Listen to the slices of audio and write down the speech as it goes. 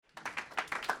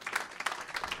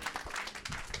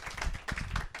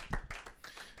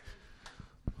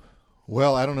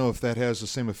Well, I don't know if that has the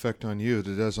same effect on you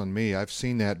that it does on me. I've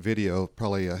seen that video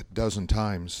probably a dozen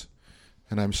times,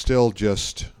 and I'm still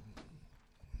just,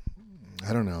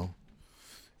 I don't know,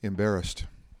 embarrassed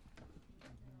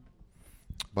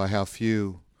by how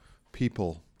few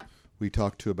people we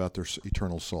talk to about their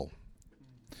eternal soul.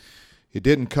 It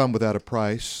didn't come without a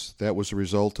price. That was a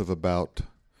result of about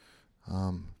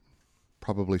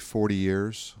probably 40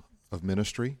 years of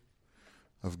ministry,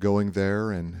 of going there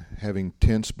and having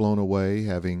tents blown away,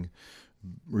 having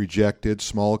rejected,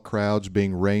 small crowds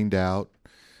being rained out,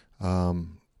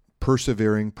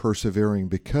 persevering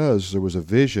because there was a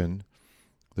vision,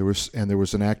 there was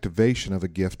an activation of a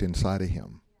gift inside of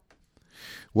him.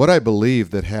 What I believe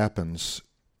that happens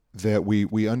that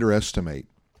we underestimate.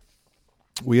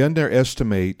 We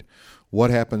underestimate what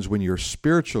happens when your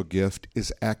spiritual gift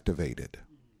is activated.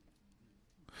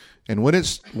 And when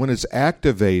it's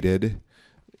activated,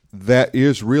 that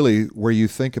is really where you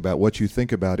think about what you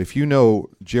think about. If you know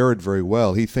Jared very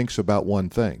well, he thinks about one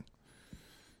thing.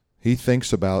 He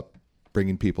thinks about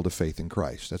bringing people to faith in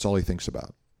Christ. That's all he thinks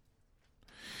about.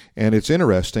 And it's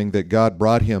interesting that God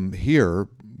brought him here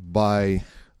by,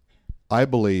 I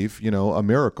believe, a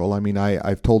miracle. I mean,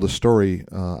 I've told a story,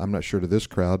 I'm not sure to this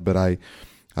crowd, but I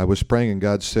was praying and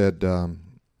God said, I'm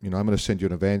going to send you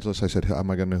an evangelist. I said, how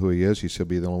am I going to know who he is? He said,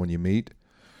 be the only one you meet.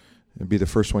 And be the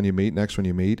first one you meet, next one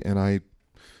you meet. And I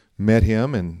met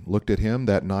him and looked at him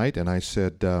that night, and I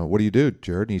said, what do you do,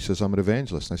 Jared? And he says, I'm an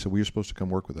evangelist. And I said, well, you're supposed to come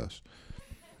work with us.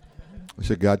 I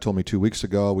said, God told me 2 weeks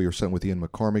ago, we were sitting with Ian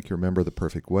McCormick, you remember The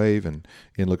Perfect Wave, and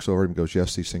Ian looks over and goes,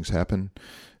 yes, these things happen.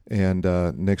 And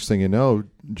next thing you know,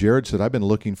 Jared said, I've been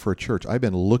looking for a church. I've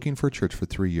been looking for a church for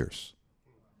 3 years.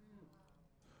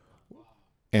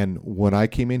 And when I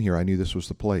came in here, I knew this was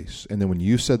the place. And then when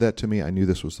you said that to me, I knew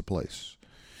this was the place.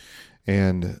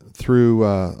 And through,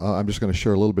 I'm just going to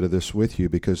share a little bit of this with you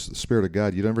because the Spirit of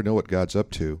God, you never know what God's up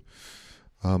to,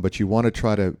 but you want to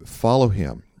try to follow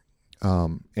him.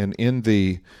 And I'm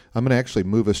going to actually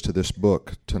move us to this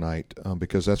book tonight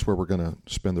because that's where we're going to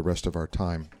spend the rest of our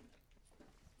time.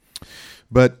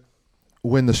 But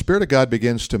when the Spirit of God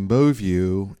begins to move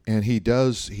you, and he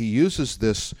uses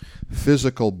this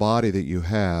physical body that you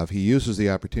have, he uses the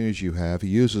opportunities you have, he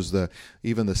uses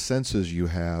even the senses you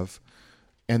have,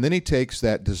 and then he takes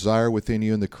that desire within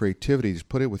you and the creativity, he's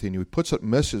put it within you, he puts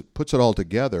it all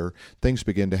together, things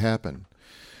begin to happen.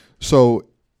 So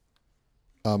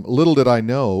little did I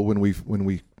know when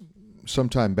we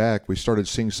sometime back we started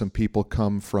seeing some people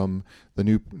come from the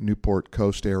Newport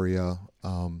Coast area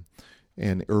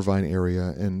and Irvine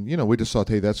area, and we just thought,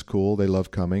 hey, that's cool. They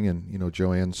love coming, and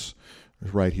Joanne's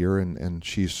right here, and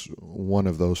she's one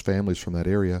of those families from that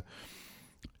area,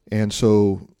 and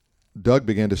so Doug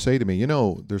began to say to me,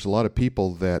 there's a lot of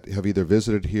people that have either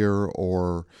visited here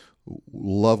or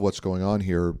love what's going on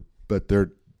here, but they're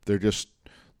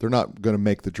not going to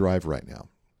make the drive right now.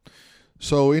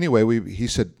 So anyway, he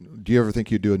said, do you ever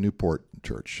think you'd do a Newport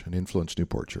church, an influence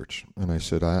Newport church? And I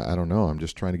said, I don't know. I'm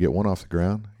just trying to get one off the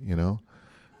ground,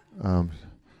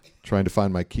 trying to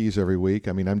find my keys every week.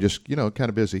 I mean, I'm just, kind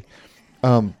of busy.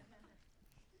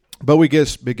 But we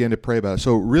just began to pray about it.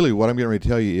 So really what I'm going to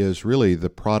tell you is really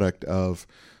the product of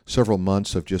several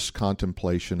months of just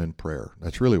contemplation and prayer.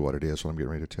 That's really what it is, what I'm getting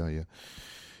ready to tell you.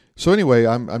 So anyway,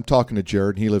 I'm talking to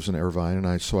Jared, and he lives in Irvine,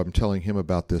 and so I'm telling him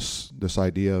about this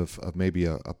idea of maybe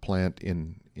a plant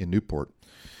in Newport.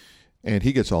 And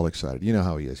he gets all excited. You know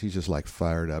how he is. He's just like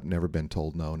fired up, never been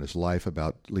told no in his life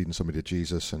about leading somebody to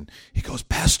Jesus. And he goes,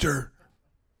 Pastor,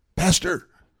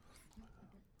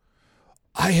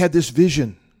 I had this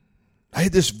vision.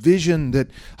 That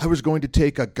I was going to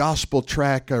take a gospel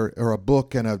track or a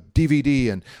book and a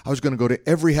DVD, and I was going to go to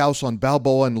every house on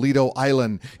Balboa and Lido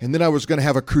Island, and then I was going to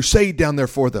have a crusade down there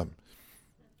for them.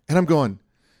 And I'm going,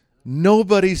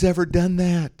 nobody's ever done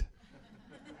that.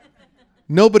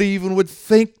 Nobody even would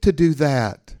think to do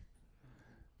that.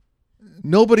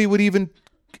 Nobody would even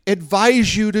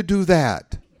advise you to do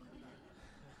that.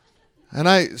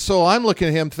 So I'm looking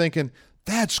at him thinking,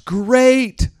 that's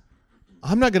great.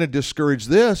 I'm not going to discourage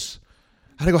this.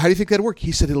 And I go, how do you think that'll work?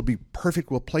 He said, it'll be perfect.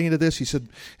 We'll play into this. He said,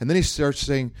 and then he starts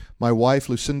saying, my wife,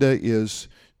 Lucinda, is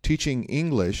teaching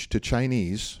English to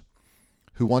Chinese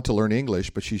who want to learn English,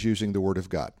 but she's using the Word of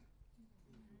God.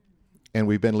 And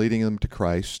we've been leading them to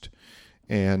Christ.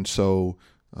 And so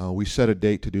we set a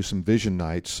date to do some vision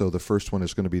nights. So the first one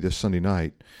is going to be this Sunday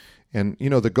night. And,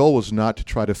 the goal was not to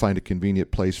try to find a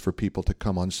convenient place for people to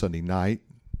come on Sunday night.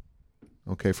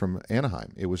 Okay, from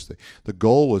Anaheim. It was the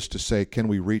goal was to say, can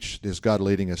we reach, is God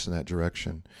leading us in that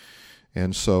direction?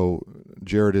 And so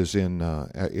Jared is in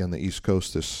the East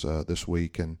Coast this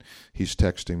week, and he's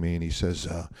texting me, and he says,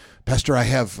 "Pastor,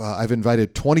 I've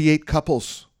invited 28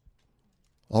 couples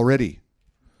already."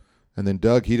 And then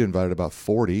Doug, he'd invited about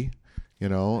 40,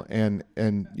 and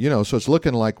so it's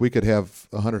looking like we could have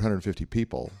 100, 150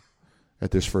 people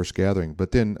at this first gathering.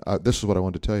 But then this is what I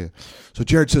wanted to tell you. So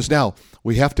Jared says, "Now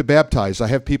we have to baptize. I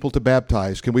have people to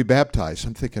baptize. Can we baptize?"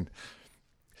 I'm thinking,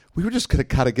 we were just going to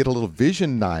kind of get a little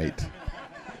vision night.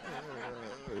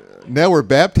 Now we're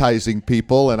baptizing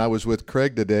people, and I was with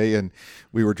Craig today, and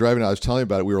we were driving. I was telling him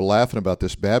about it. We were laughing about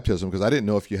this baptism because I didn't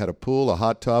know if you had a pool, a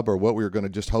hot tub, or what we were going to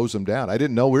just hose them down. I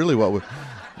didn't know really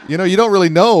you don't really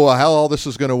know how all this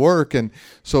is going to work. And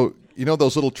so,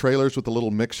 those little trailers with the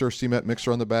little cement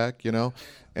mixer on the back,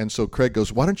 And so Craig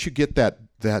goes, "Why don't you get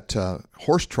that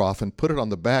horse trough and put it on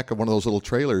the back of one of those little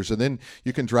trailers, and then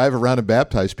you can drive around and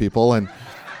baptize people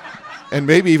and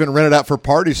maybe even rent it out for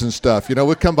parties and stuff.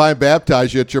 We'll come by and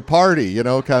baptize you at your party, kind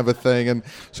of a thing." And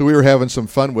so we were having some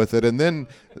fun with it. And then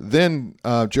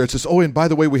Jared says, "Oh, and by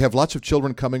the way, we have lots of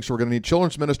children coming, so we're going to need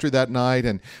children's ministry that night.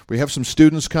 And we have some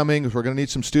students coming, so we're going to need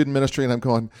some student ministry." And I'm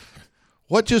going,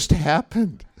 what just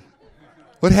happened?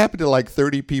 What happened to like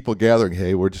 30 people gathering?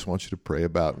 "Hey, we just want you to pray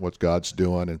about what God's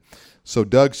doing." And so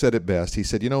Doug said it best. He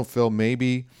said, "Phil,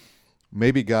 maybe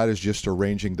God is just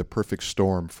arranging the perfect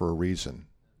storm for a reason,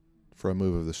 for a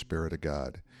move of the Spirit of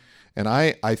God." And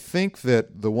I think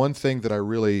that the one thing that I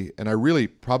really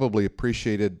probably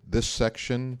appreciated this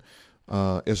section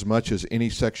as much as any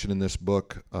section in this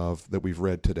book that we've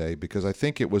read today, because I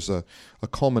think it was a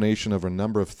culmination of a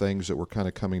number of things that were kind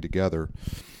of coming together.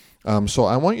 So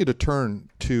I want you to turn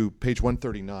to page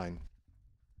 139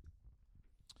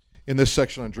 in this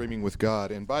section on Dreaming with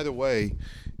God. And by the way,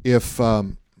 if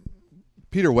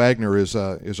Peter Wagner is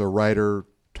a writer,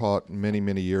 taught many,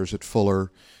 many years at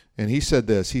Fuller, and he said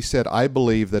this. He said, "I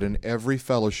believe that in every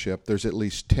fellowship there's at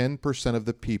least 10% of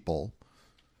the people,"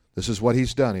 this is what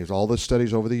he's done, he's all the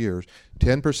studies over the years,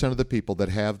 10% of the people that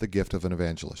have the gift of an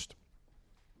evangelist.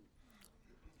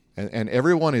 And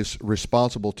everyone is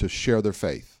responsible to share their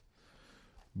faith.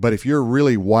 But if you're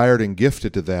really wired and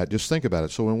gifted to that, just think about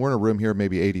it. So when we're in a room here,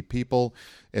 maybe 80 people,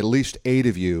 at least 8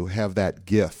 of you have that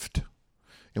gift.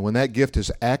 And when that gift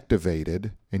is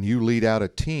activated and you lead out a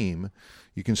team,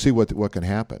 you can see what can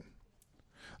happen.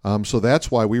 So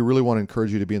that's why we really want to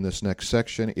encourage you to be in this next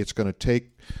section. It's going to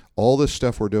take all this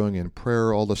stuff we're doing in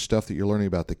prayer, all the stuff that you're learning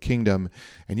about the kingdom,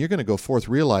 and you're going to go forth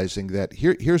realizing that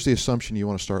here's the assumption you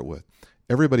want to start with.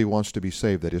 Everybody wants to be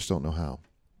saved, they just don't know how.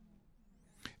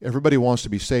 Everybody wants to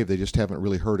be saved, they just haven't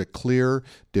really heard a clear,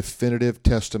 definitive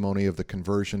testimony of the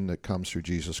conversion that comes through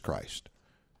Jesus Christ.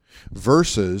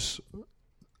 Versus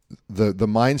the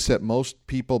mindset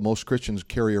most Christians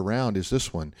carry around is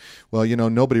this one. Well,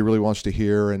 nobody really wants to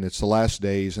hear, and it's the last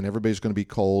days, and everybody's going to be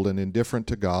cold and indifferent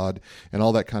to God and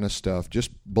all that kind of stuff.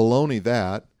 Just baloney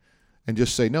that, and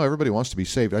just say, no, everybody wants to be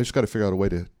saved. I just got to figure out a way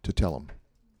to tell them.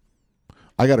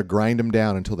 I got to grind them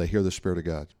down until they hear the Spirit of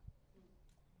God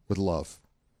with love.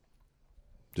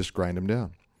 Just grind them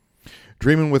down.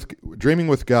 Dreaming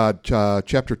with God,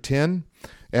 chapter 10.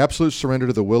 Absolute surrender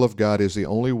to the will of God is the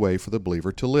only way for the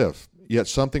believer to live. Yet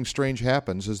something strange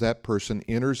happens as that person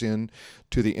enters into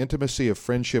the intimacy of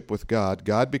friendship with God.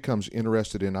 God becomes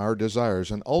interested in our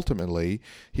desires, and ultimately,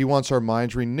 He wants our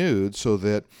minds renewed so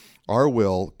that our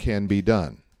will can be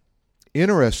done.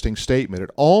 Interesting statement.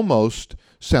 It almost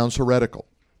sounds heretical.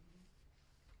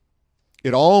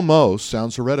 It almost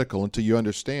sounds heretical until you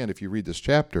understand, if you read this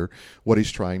chapter, what he's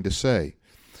trying to say.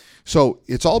 So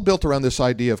it's all built around this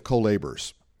idea of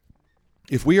co-laborers.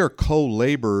 If we are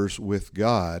co-laborers with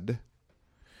God,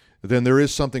 then there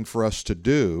is something for us to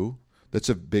do that's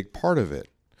a big part of it.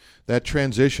 That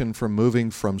transition from moving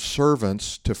from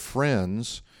servants to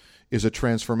friends is a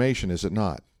transformation, is it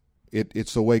not?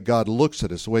 It's the way God looks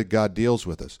at us, the way God deals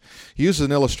with us. He uses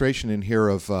an illustration in here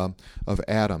of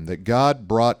Adam, that God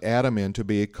brought Adam in to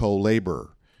be a co-laborer.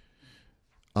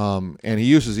 And he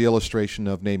uses the illustration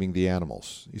of naming the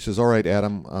animals. He says, all right,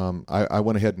 Adam, I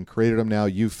went ahead and created them. Now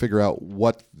you figure out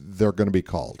what they're going to be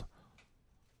called.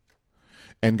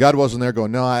 And God wasn't there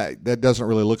going, no, that doesn't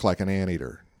really look like an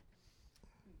anteater.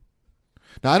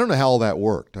 Now, I don't know how all that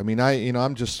worked. I mean,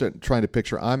 I'm just trying to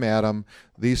picture, I'm Adam,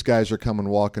 these guys are coming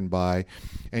walking by.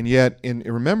 And yet,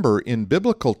 remember, in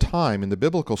biblical time, in the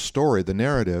biblical story, the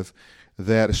narrative,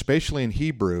 that especially in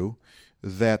Hebrew,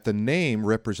 that the name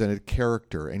represented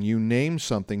character, and you name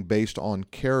something based on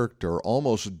character,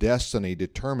 almost destiny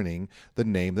determining the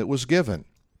name that was given.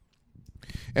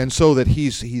 And so that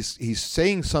he's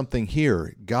saying something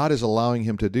here. God is allowing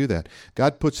him to do that.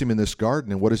 God puts him in this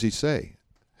garden, and what does he say?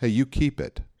 Hey, you keep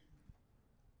it.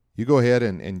 You go ahead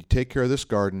and take care of this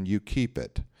garden. You keep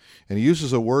it. And he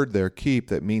uses a word there, keep,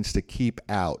 that means to keep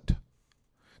out.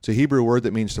 It's a Hebrew word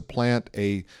that means to plant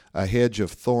a hedge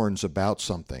of thorns about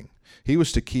something. He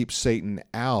was to keep Satan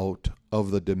out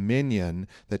of the dominion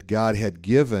that God had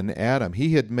given Adam.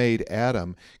 He had made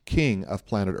Adam king of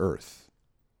planet Earth.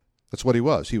 That's what he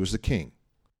was. He was the king.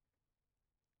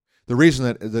 The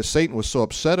reason that Satan was so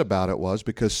upset about it was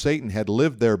because Satan had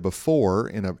lived there before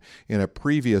in a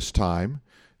previous time.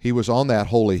 He was on that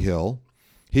holy hill.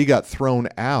 He got thrown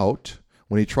out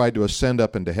when he tried to ascend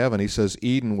up into heaven. He says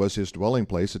Eden was his dwelling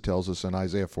place. It tells us in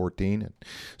Isaiah 14 and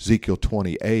Ezekiel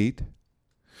 28.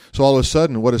 So all of a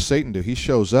sudden, what does Satan do? He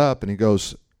shows up and he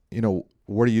goes,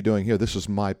 what are you doing here? This is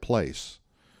my place.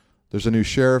 There's a new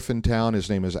sheriff in town. His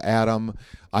name is Adam.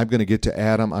 I'm going to get to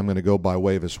Adam. I'm going to go by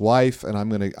way of his wife, and I'm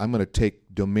going to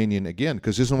take dominion again.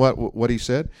 Because isn't what he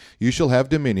said? You shall have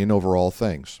dominion over all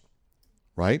things,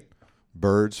 right?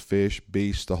 Birds, fish,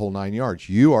 beasts, the whole 9 yards.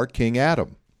 You are King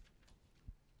Adam.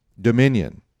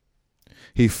 Dominion.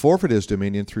 He forfeited his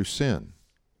dominion through sin.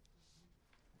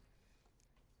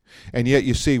 And yet,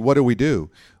 you see, what do?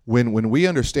 When we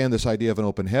understand this idea of an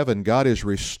open heaven, God is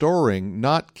restoring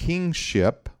not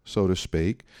kingship, so to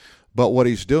speak, but what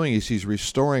he's doing is he's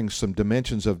restoring some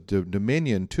dimensions of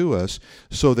dominion to us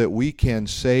so that we can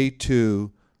say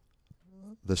to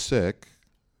the sick,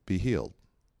 be healed.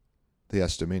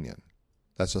 That's dominion.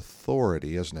 That's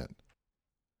authority, isn't it?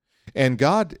 And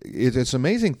God, it's an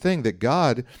amazing thing that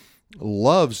God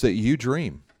loves that you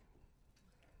dream.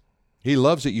 He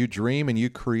loves that you dream and you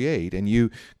create and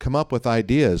you come up with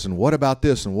ideas and what about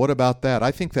this and what about that.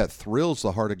 I think that thrills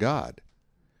the heart of God.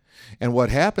 And what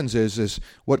happens is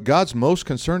what God's most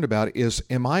concerned about is,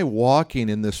 am I walking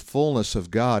in this fullness of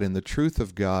God, in the truth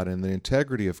of God, and the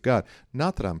integrity of God?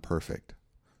 Not that I'm perfect.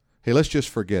 Hey, let's just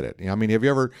forget it. I mean, have you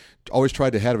ever always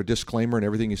tried to have a disclaimer in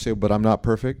everything you say, but I'm not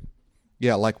perfect?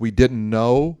 Yeah, like we didn't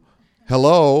know.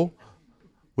 Hello?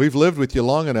 We've lived with you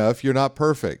long enough. You're not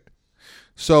perfect.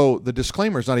 So the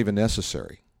disclaimer is not even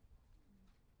necessary.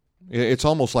 It's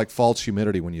almost like false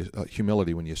humility when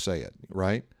you say it,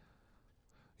 right?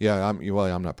 Yeah,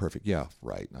 I'm not perfect. Yeah,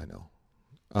 right, I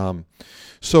know.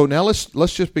 So now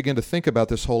let's just begin to think about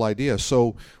this whole idea.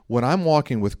 So when I'm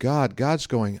walking with God, God's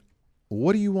going,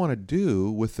 what do you want to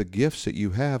do with the gifts that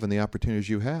you have and the opportunities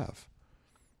you have?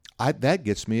 That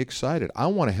gets me excited. I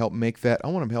want to help make that. I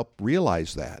want to help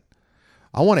realize that.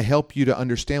 I want to help you to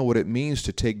understand what it means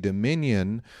to take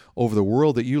dominion over the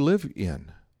world that you live in.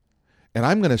 And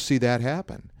I'm going to see that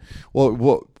happen.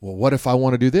 Well, what if I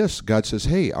want to do this? God says,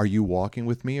 hey, are you walking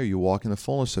with me? Are you walking in the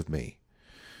fullness of me?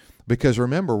 Because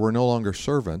remember, we're no longer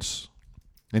servants.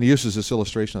 And he uses this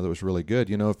illustration that was really good.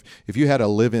 If you had a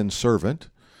live-in servant,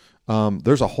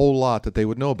 there's a whole lot that they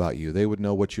would know about you. They would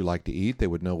know what you like to eat. They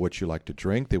would know what you like to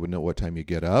drink. They would know what time you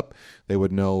get up. They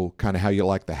would know kind of how you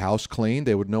like the house cleaned.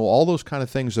 They would know all those kind of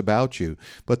things about you.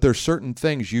 But there's certain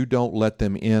things you don't let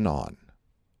them in on.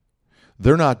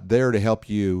 They're not there to help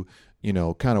you,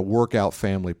 kind of work out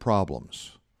family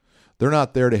problems. They're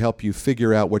not there to help you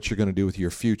figure out what you're going to do with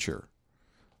your future.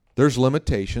 There's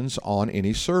limitations on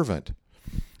any servant.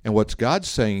 And what God's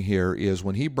saying here is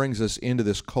when he brings us into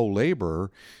this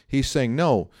co-laborer, he's saying,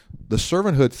 no, the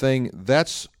servanthood thing,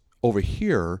 that's over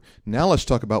here. Now let's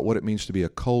talk about what it means to be a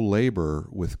co-laborer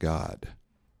with God.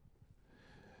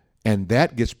 And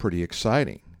that gets pretty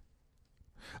exciting.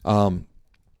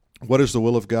 What is the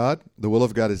will of God? The will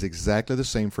of God is exactly the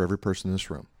same for every person in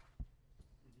this room.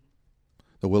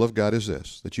 The will of God is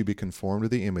this, that you be conformed to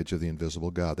the image of the invisible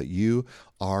God, that you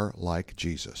are like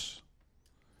Jesus.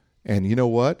 And you know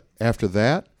what? After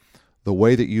that, the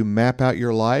way that you map out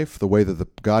your life, the way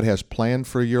that God has planned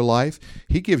for your life,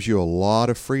 he gives you a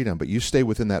lot of freedom, but you stay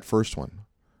within that first one.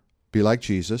 Be like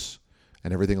Jesus,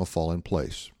 and everything will fall in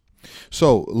place.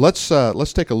 So let's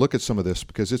take a look at some of this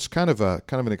because it's kind of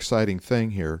an exciting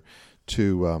thing here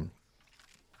to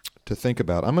think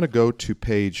about. I'm going to go to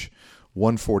page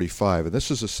 145, and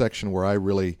this is a section where I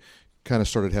really kind of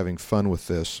started having fun with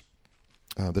this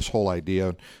whole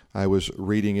idea. I was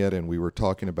reading it, and we were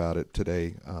talking about it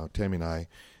today, Tammy and I,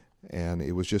 and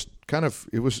it was just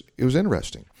it was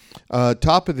interesting.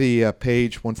 Top of the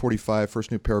page 145,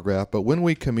 first new paragraph. But when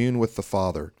we commune with the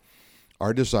Father,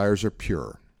 our desires are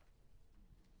pure.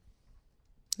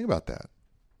 Think about that.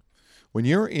 When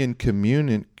you're in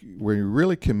communion, when you're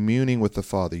really communing with the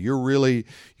Father,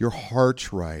 your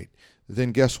heart's right,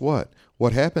 then guess what?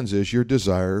 What happens is your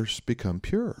desires become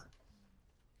pure.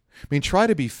 I mean, try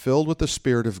to be filled with the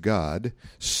Spirit of God,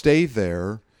 stay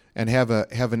there, and have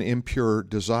an impure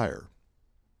desire.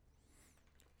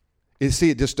 You see,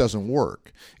 it just doesn't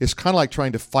work. It's kind of like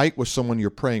trying to fight with someone you're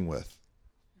praying with.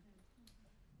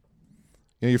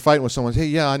 You know, you're fighting with someone, hey,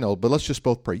 yeah, I know, but let's just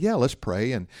both pray. Yeah, let's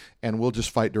pray, and we'll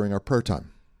just fight during our prayer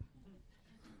time.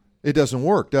 It doesn't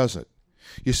work, does it?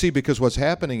 You see, because what's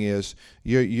happening is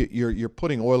you're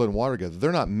putting oil and water together.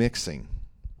 They're not mixing.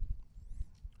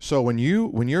 So when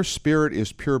your spirit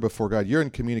is pure before God, you're in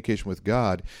communication with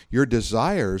God, your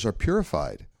desires are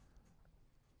purified.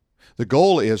 The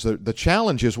goal is, the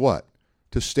challenge is what?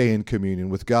 To stay in communion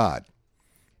with God.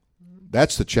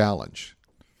 That's the challenge.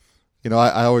 You know,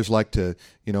 I always like to,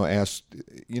 ask,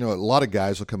 a lot of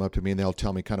guys will come up to me and they'll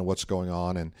tell me kind of what's going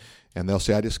on, and they'll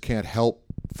say, I just can't help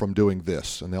from doing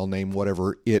this, and they'll name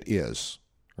whatever it is,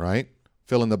 right?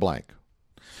 Fill in the blank.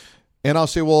 And I'll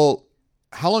say, well,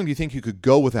 how long do you think you could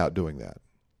go without doing that?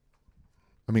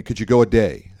 I mean, could you go a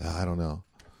day? I don't know.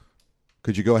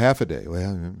 Could you go half a day?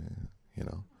 Well,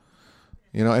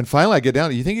 and finally I get down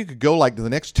to, you think you could go like the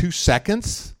next 2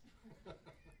 seconds?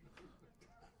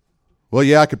 Well,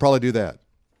 yeah, I could probably do that.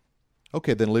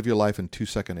 Okay, then live your life in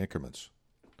 2-second increments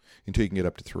until you can get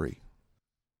up to 3.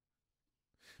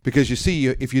 Because you see,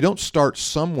 if you don't start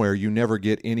somewhere, you never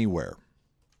get anywhere.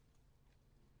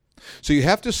 So you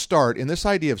have to start in this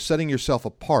idea of setting yourself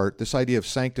apart, this idea of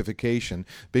sanctification,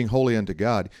 being holy unto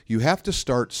God. You have to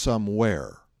start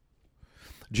somewhere.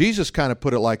 Jesus kind of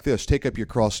put it like this: take up your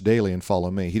cross daily and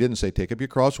follow me. He didn't say take up your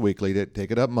cross weekly,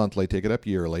 take it up monthly, take it up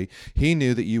yearly. He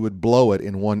knew that you would blow it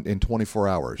in 24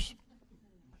 hours.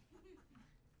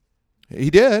 He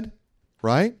did,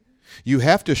 right? You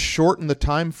have to shorten the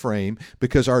time frame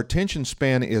because our attention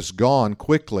span is gone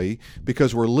quickly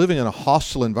because we're living in a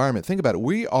hostile environment. Think about it.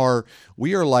 We are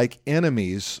like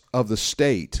enemies of the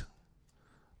state.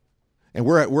 And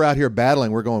we're out here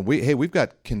battling. We're going, we've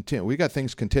got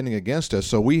things contending against us,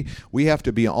 so we have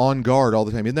to be on guard all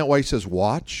the time. Isn't that why he says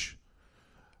watch?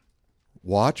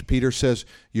 Watch. Peter says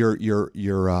your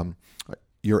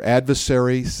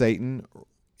adversary Satan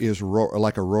is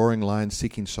like a roaring lion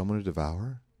seeking someone to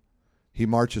devour. He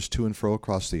marches to and fro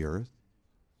across the earth.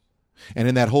 And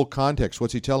in that whole context,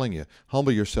 what's he telling you?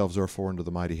 Humble yourselves, therefore, under the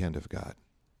mighty hand of God.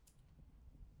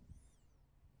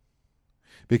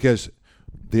 Because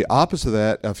the opposite of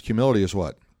that, of humility, is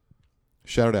what?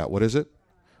 Shout it out. What is it?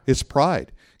 It's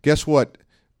pride. Guess what?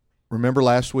 Remember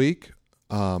last week,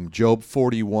 Job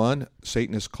 41,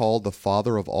 Satan is called the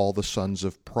father of all the sons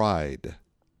of pride.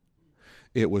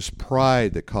 It was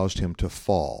pride that caused him to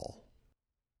fall.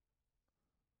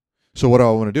 So what do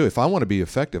I want to do? If I want to be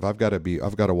effective, I've got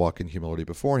to walk in humility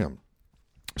before him.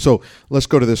 So let's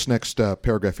go to this next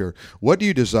paragraph here. What do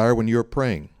you desire when you're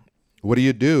praying? What do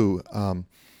you do?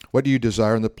 What do you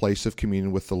desire in the place of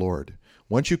communion with the Lord?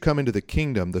 Once you come into the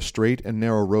kingdom, the straight and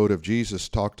narrow road of Jesus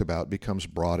talked about becomes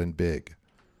broad and big.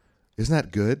 Isn't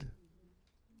that good?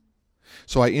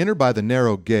 So I enter by the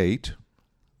narrow gate.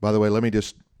 By the way, let me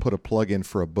just put a plug in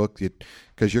for a book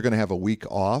because you're going to have a week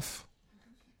off.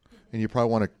 And you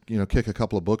probably want to, kick a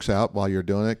couple of books out while you're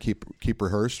doing it. Keep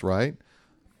rehearsed, right?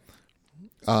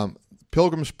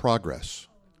 Pilgrim's Progress.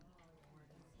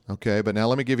 Okay, but now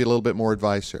let me give you a little bit more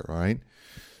advice here. All right,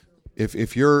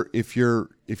 if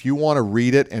you want to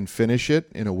read it and finish it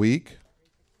in a week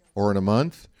or in a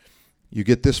month, you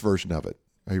get this version of it.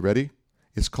 Are you ready?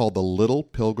 It's called The Little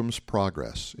Pilgrim's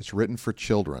Progress. It's written for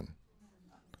children.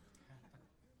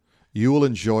 You will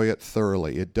enjoy it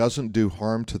thoroughly. It doesn't do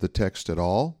harm to the text at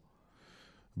all.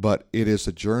 But it is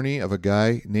a journey of a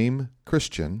guy named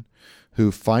Christian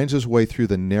who finds his way through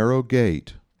the narrow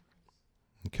gate,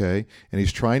 okay, and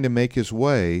he's trying to make his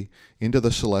way into the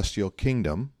celestial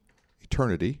kingdom,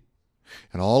 eternity.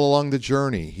 And all along the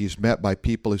journey, he's met by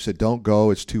people who said, don't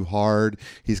go, it's too hard.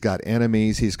 He's got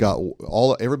enemies. He's got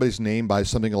everybody's named by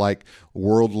something like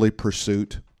Worldly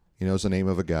Pursuit, is the name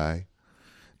of a guy,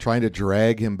 trying to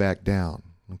drag him back down.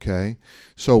 Okay,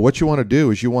 so what you want to do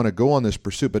is you want to go on this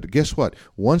pursuit, but guess what?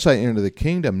 Once I enter the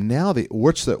kingdom, now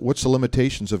what's the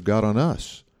limitations of God on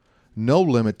us? No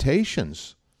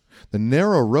limitations. The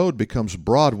narrow road becomes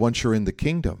broad once you're in the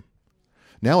kingdom.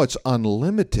 Now it's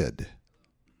unlimited.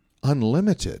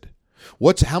 Unlimited.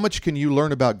 How much can you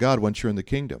learn about God once you're in the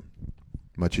kingdom?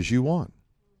 Much as you want.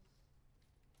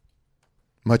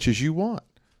 Much as you want.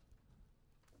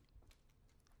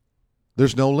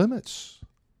 There's no limits.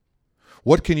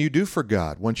 What can you do for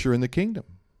God once you're in the kingdom?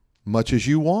 Much as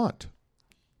you want.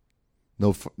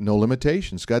 No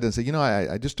limitations. God doesn't say,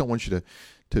 I just don't want you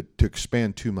to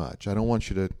expand too much. I don't want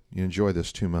you to enjoy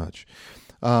this too much.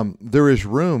 There is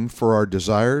room for our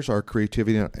desires, our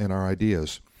creativity, and our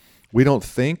ideas. We don't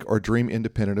think or dream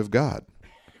independent of God.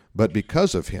 But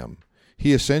because of him,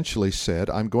 he essentially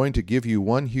said, I'm going to give you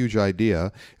one huge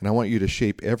idea, and I want you to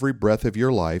shape every breath of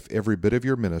your life, every bit of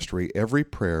your ministry, every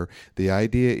prayer. The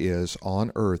idea is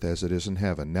on earth as it is in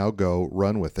heaven. Now go,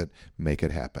 run with it, make it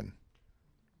happen.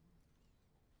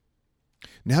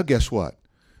 Now guess what?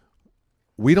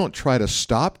 We don't try to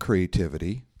stop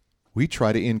creativity. We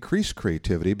try to increase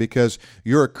creativity because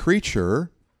you're a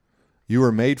creature. You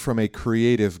were made from a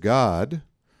creative God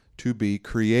to be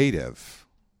creative.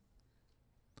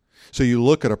 So you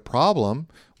look at a problem.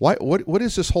 What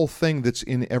is this whole thing that's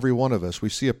in every one of us? We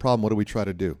see a problem. What do we try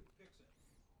to do?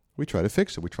 We try to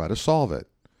fix it. We try to solve it.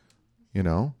 You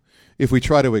know, if we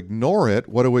try to ignore it,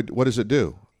 what does it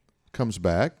do? It comes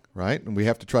back, right? And we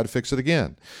have to try to fix it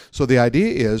again. So the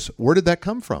idea is, where did that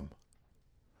come from?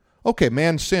 Okay,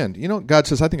 man sinned. You know, God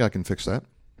says, I think I can fix that.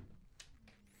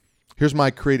 Here's my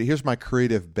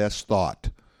creative best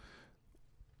thought.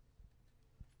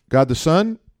 God the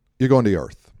Son, you're going to the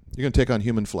earth. You're going to take on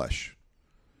human flesh.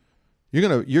 You're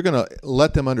going to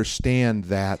let them understand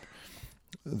that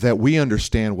we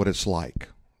understand what it's like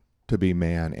to be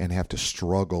man and have to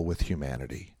struggle with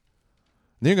humanity.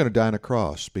 And you're going to die on a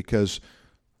cross because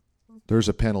there's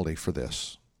a penalty for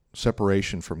this.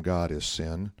 Separation from God is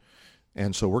sin.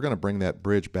 And so we're going to bring that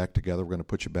bridge back together. We're going to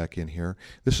put you back in here.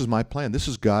 This is my plan. This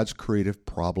is God's creative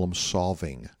problem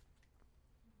solving.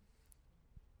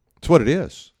 It's what it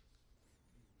is.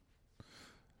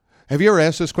 Have you ever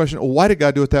asked this question? Why did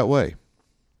God do it that way?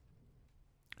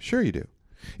 Sure you do.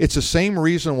 It's the same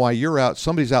reason why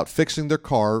somebody's out fixing their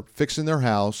car, fixing their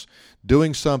house,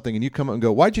 doing something, and you come up and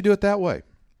go, why'd you do it that way?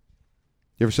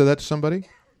 You ever said that to somebody?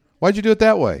 Why'd you do it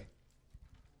that way?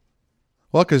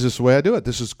 Well, because this is the way I do it.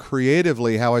 This is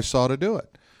creatively how I saw to do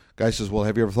it. Guy says, well,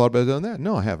 have you ever thought about doing that?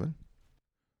 No, I haven't.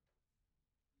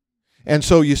 And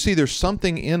so you see, there's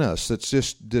something in us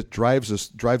that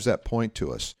drives that point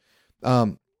to us.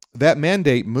 That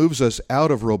mandate moves us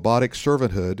out of robotic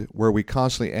servanthood where we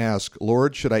constantly ask,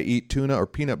 Lord, should I eat tuna or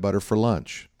peanut butter for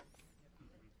lunch?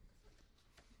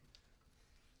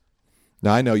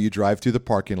 Now, I know you drive through the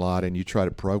parking lot and you try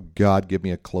to, God, give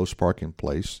me a close parking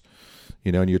place.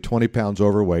 You know, and you're 20 pounds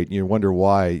overweight, and you wonder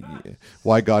why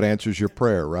God answers your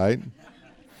prayer, right?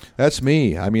 That's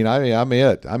me. I mean, I'm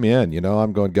it. I'm in. You know,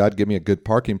 I'm going, God, give me a good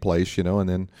parking place, you know, and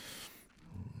then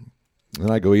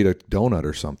I go eat a donut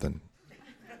or something.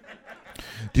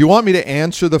 Do you want me to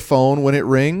answer the phone when it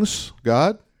rings,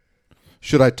 God?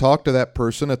 Should I talk to that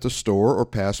person at the store or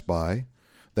pass by?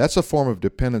 That's a form of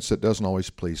dependence that doesn't always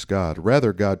please God.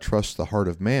 Rather, God trusts the heart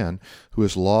of man who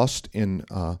is in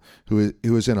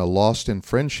a lost in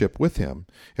friendship with Him.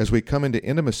 As we come into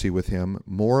intimacy with Him,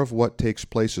 more of what takes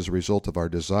place as a result of our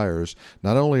desires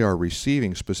not only are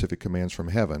receiving specific commands from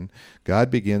heaven,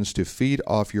 God begins to feed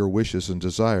off your wishes and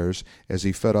desires as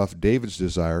He fed off David's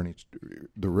desire. And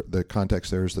the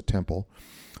context there is the temple.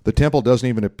 The temple doesn't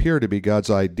even appear to be God's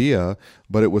idea,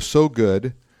 but it was so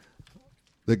good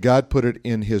that God put it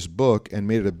in His book and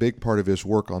made it a big part of His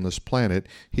work on this planet.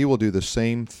 He will do the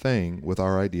same thing with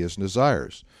our ideas and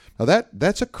desires. Now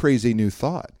that's a crazy new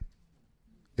thought,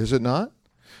 is it not?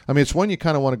 I mean, it's one you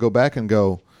kind of want to go back and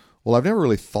go, well, I've never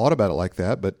really thought about it like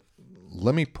that, but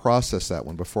let me process that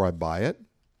one before I buy it.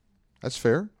 That's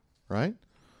fair, right?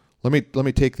 Let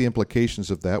me take the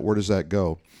implications of that. Where does that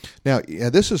go? Now,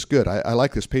 this is good. I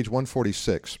like this, page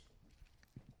 146.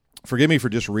 Forgive me for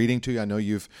just reading to you. I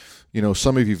know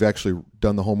some of you've actually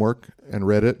done the homework and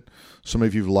read it. Some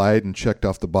of you've lied and checked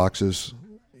off the boxes,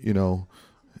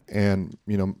 and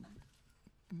the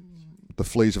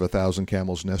fleas of 1,000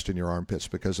 camels nest in your armpits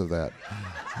because of that.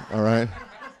 All right?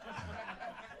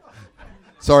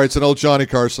 Sorry, it's an old Johnny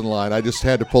Carson line. I just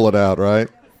had to pull it out, right?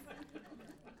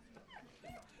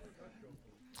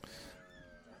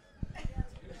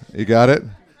 You got it?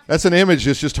 That's an image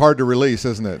that's just hard to release,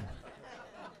 isn't it?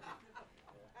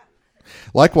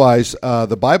 Likewise,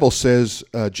 the Bible says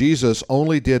Jesus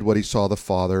only did what He saw the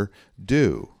Father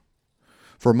do.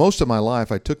 For most of my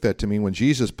life, I took that to mean when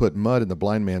Jesus put mud in the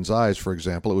blind man's eyes, for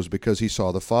example, it was because He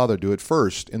saw the Father do it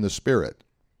first in the Spirit.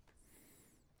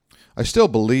 I still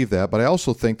believe that, but I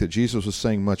also think that Jesus was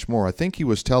saying much more. I think He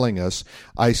was telling us,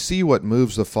 I see what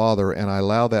moves the Father, and I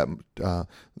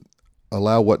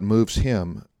allow what moves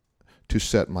Him to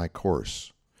set my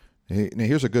course. Now,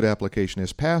 here's a good application.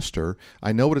 As pastor,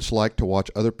 I know what it's like to watch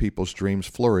other people's dreams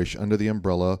flourish under the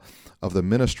umbrella of the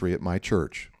ministry at my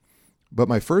church. But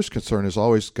my first concern is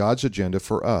always God's agenda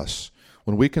for us.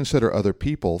 When we consider other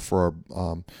people for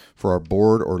our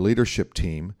board or leadership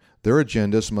team, their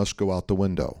agendas must go out the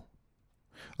window.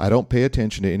 I don't pay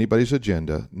attention to anybody's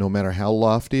agenda, no matter how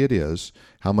lofty it is,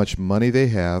 how much money they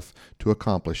have to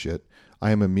accomplish it.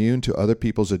 I am immune to other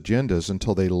people's agendas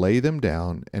until they lay them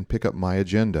down and pick up my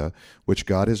agenda, which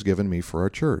God has given me for our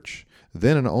church.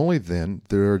 Then and only then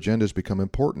their agendas become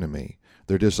important to me.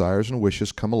 Their desires and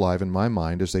wishes come alive in my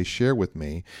mind as they share with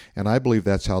me, and I believe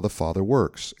that's how the Father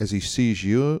works. As he sees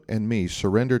you and me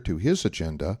surrender to his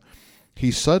agenda, he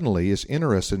suddenly is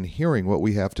interested in hearing what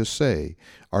we have to say.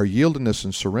 Our yieldedness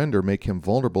and surrender make him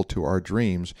vulnerable to our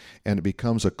dreams, and it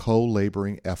becomes a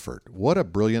co-laboring effort. What a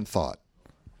brilliant thought.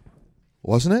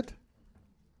 Wasn't it?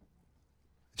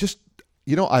 Just,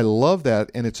 I love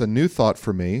that, and it's a new thought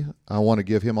for me. I want to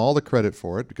give him all the credit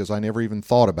for it because I never even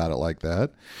thought about it like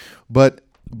that. But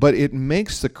it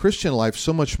makes the Christian life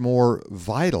so much more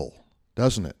vital,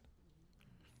 doesn't it?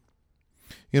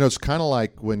 It's kind of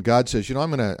like when God says, I'm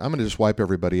gonna just wipe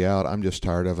everybody out. I'm just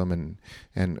tired of them.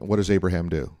 And what does Abraham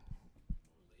do?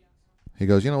 He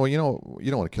goes, you don't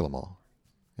want to kill them all.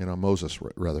 Moses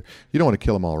rather. You don't want to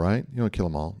kill them all, right? You don't want to kill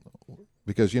them all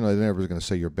because they're never going to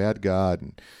say you're a bad God,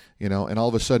 and all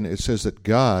of a sudden it says that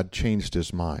God changed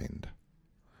his mind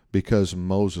because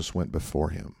Moses went before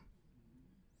him.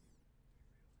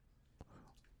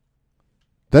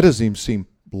 That doesn't even seem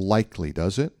likely,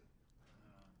 does it?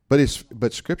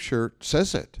 But Scripture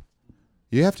says it.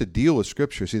 You have to deal with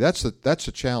Scripture. See, that's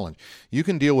the challenge. You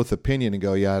can deal with opinion and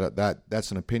go, yeah,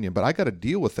 that's an opinion, but I got to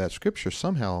deal with that Scripture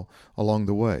somehow along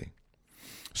the way.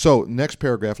 So, next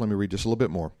paragraph, let me read just a little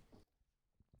bit more.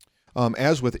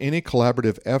 As with any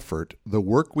collaborative effort, the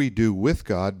work we do with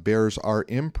God bears our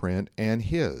imprint and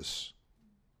his.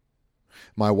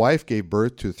 My wife gave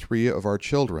birth to 3 of our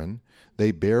children.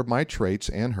 They bear my traits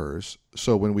and hers.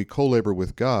 So when we co-labor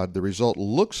with God, the result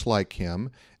looks like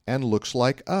him and looks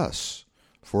like us.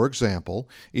 For example,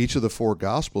 each of the 4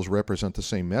 Gospels represent the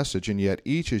same message, and yet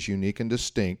each is unique and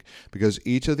distinct because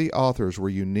each of the authors were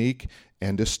unique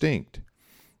and distinct.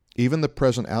 Even the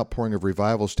present outpouring of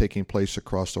revivals taking place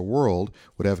across the world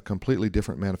would have a completely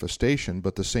different manifestation,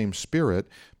 but the same Spirit,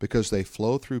 because they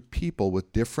flow through people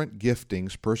with different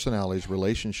giftings, personalities,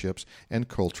 relationships, and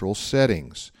cultural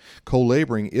settings.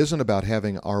 Co-laboring isn't about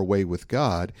having our way with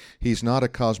God. He's not a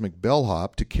cosmic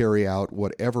bellhop to carry out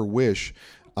whatever wish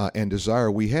and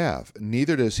desire we have.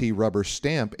 Neither does he rubber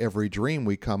stamp every dream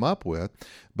we come up with,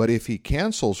 but if he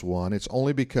cancels one, it's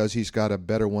only because he's got a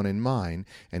better one in mind,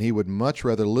 and he would much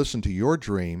rather listen to your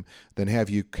dream than have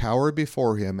you cower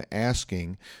before him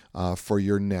asking for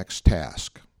your next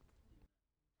task.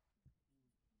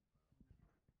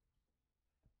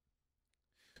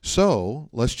 So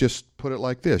let's just put it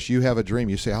like this. You have a dream.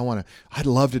 You say, I'd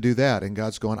love to do that. And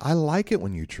God's going, I like it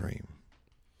when you dream.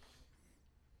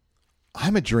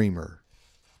 I'm a dreamer.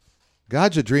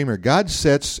 God's a dreamer. God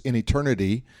sets in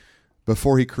eternity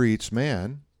before he creates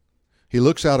man. He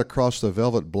looks out across the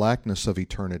velvet blackness of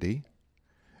eternity,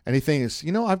 and he thinks,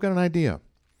 I've got an idea.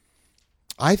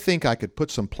 I think I could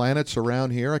put some planets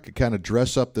around here. I could kind of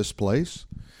dress up this place,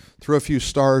 throw a few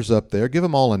stars up there, give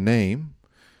them all a name.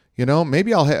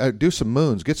 Maybe I'll do some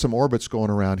moons, get some orbits going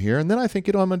around here, and then I think,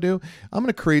 what I'm going to do? I'm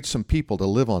going to create some people to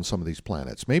live on some of these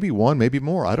planets. Maybe one, maybe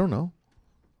more. I don't know.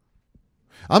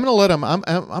 I'm going to let them, I'm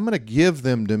going to give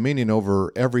them dominion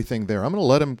over everything there. I'm going to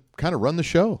let them kind of run the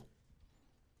show.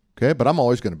 Okay, but I'm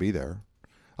always going to be there.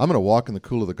 I'm going to walk in the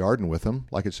cool of the garden with them,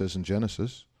 like it says in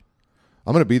Genesis.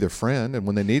 I'm going to be their friend, and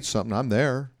when they need something, I'm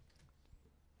there.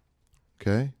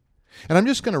 Okay? And I'm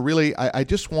just going to really, I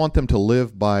just want them to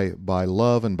live by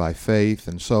love and by faith.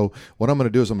 And so what I'm going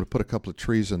to do is I'm going to put a couple of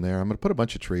trees in there. I'm going to put a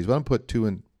bunch of trees, but I'm going to put 2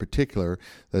 in particular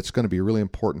that's going to be really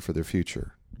important for their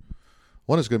future.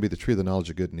 One is going to be the tree of the knowledge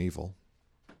of good and evil,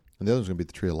 and the other is going to be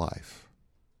the tree of life.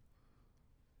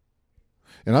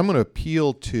 And I'm going to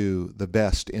appeal to the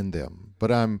best in them, but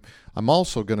I'm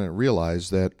also going to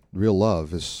realize that real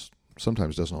love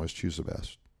sometimes doesn't always choose the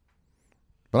best.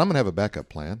 But I'm going to have a backup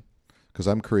plan because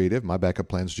I'm creative. My backup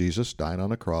plan is Jesus dying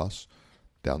on a cross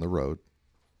down the road.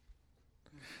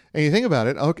 And you think about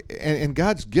it, okay, and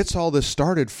God gets all this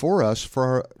started for us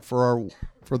for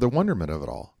the wonderment of it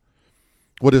all.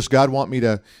 What does God want me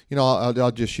to,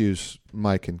 I'll just use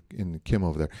Mike and Kim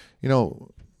over there.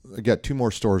 I got 2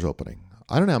 more stores opening.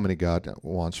 I don't know how many God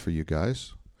wants for you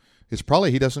guys. It's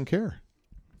probably he doesn't care.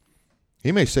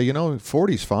 He may say,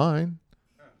 40's fine.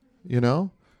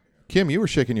 Kim, you were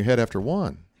shaking your head after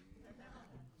 1.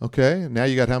 Okay, now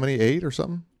you got how many? 8 or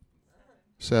something?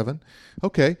 7.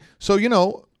 Okay, so,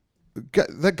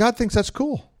 that God thinks that's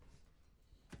cool.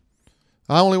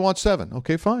 I only want 7.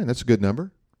 Okay, fine, that's a good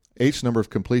number. 8's the number of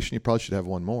completion. You probably should have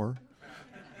 1 more.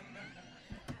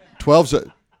 12's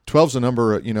a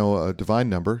number, a divine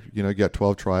number. You got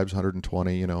 12 tribes,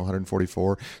 120,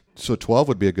 144. So 12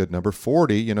 would be a good number.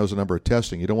 40, is a number of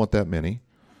testing. You don't want that many.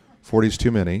 40's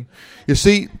too many. You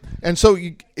see, and so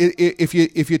if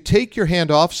you take your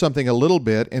hand off something a little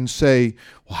bit and say,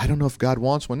 well, I don't know if God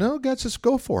wants one. No, God says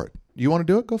go for it. You want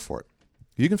to do it? Go for it.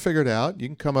 You can figure it out. You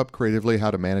can come up creatively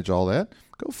how to manage all that.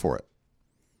 Go for it.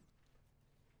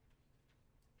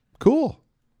 Cool.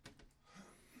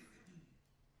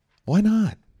 Why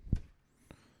not?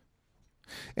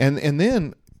 And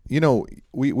then,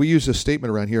 we use this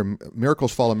statement around here,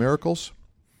 miracles follow miracles.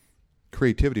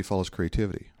 Creativity follows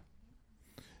creativity.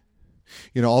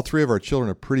 All three of our children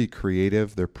are pretty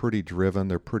creative. They're pretty driven.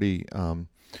 They're pretty,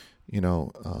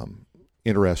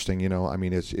 interesting.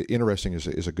 It's interesting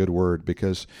is a good word,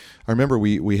 because I remember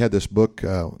we had this book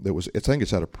that was, I think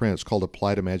it's out of print. It's called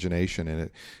Applied Imagination, and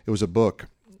it was a book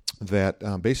that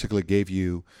basically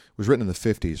was written in the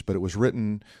 50s, but it was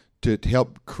written to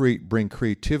help bring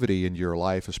creativity into your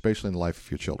life, especially in the life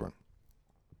of your children.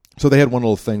 So they had one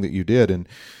little thing that you did, and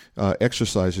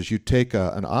exercises. You take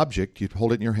an object, you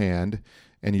hold it in your hand,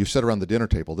 and you set it around the dinner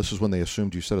table. This is when they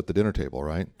assumed you set at the dinner table,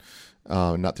 right?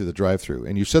 Not through the drive-through.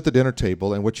 And you set the dinner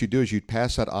table, and what you do is you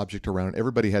pass that object around, and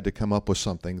everybody had to come up with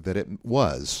something that it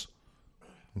was.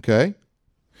 Okay?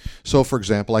 So, for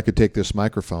example, I could take this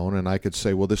microphone, and I could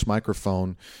say, well, this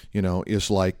microphone,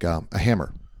 is like a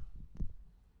hammer.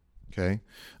 Okay?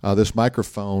 This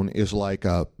microphone is like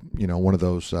one of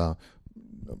those,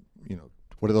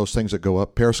 what are those things that go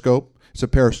up? Periscope? It's a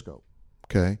periscope.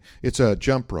 Okay? It's a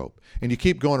jump rope. And you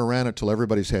keep going around until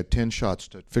everybody's had 10 shots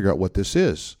to figure out what this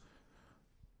is.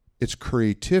 It's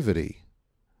creativity.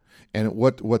 And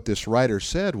what this writer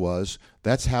said was,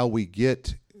 that's how we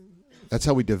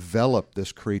develop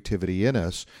this creativity in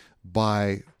us,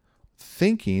 by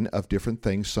thinking of different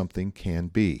things something can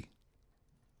be.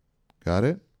 Got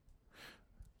it?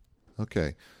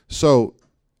 Okay. So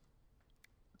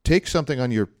take something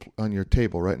on your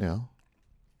table right now.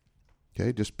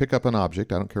 Okay, just pick up an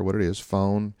object. I don't care what it is.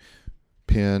 Phone,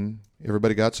 pen.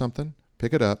 Everybody got something?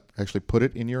 Pick it up. Actually put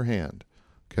it in your hand.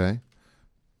 Okay?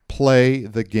 Play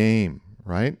the game,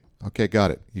 right? Okay,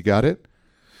 got it. You got it?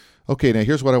 Okay, now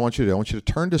here's what I want you to do. I want you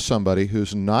to turn to somebody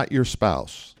who's not your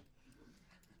spouse,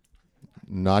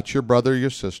 not your brother or your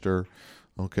sister,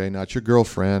 okay, not your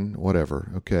girlfriend,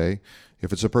 whatever, okay?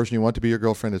 If it's a person you want to be your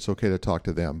girlfriend, it's okay to talk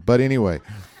to them. But anyway,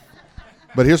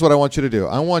 but here's what I want you to do.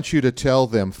 I want you to tell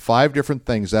them 5 different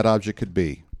things that object could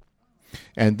be.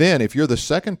 And then if you're the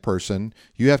second person,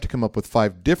 you have to come up with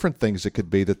 5 different things it could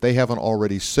be that they haven't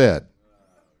already said.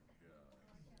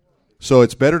 So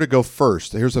it's better to go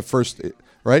first. Here's the first,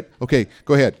 right? Okay,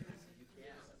 go ahead.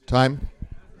 Time.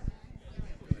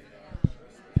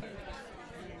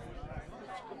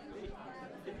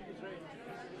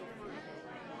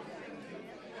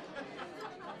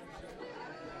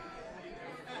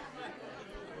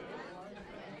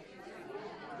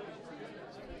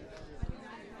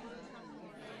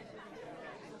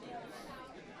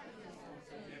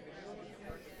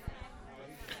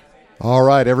 All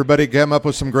right, everybody came up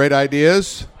with some great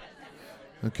ideas.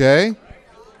 Okay.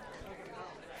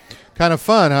 Kind of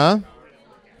fun, huh?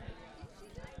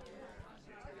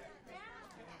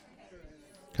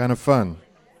 Kind of fun.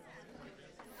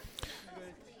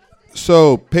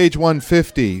 So, page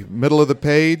 150, middle of the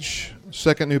page,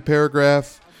 second new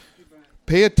paragraph.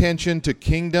 Pay attention to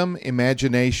kingdom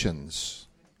imaginations.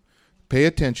 Pay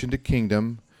attention to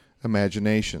kingdom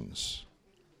imaginations.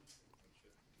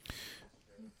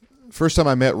 First time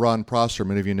I met Ron Prosser,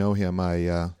 many of you know him, I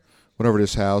went over to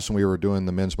his house and we were doing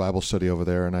the men's Bible study over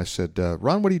there, and I said,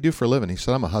 Ron, what do you do for a living? He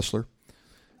said, I'm a hustler.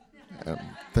 I'm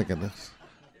thinking this.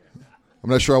 I'm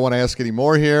not sure I want to ask any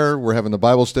more here. We're having the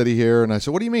Bible study here. And I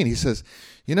said, what do you mean? He says,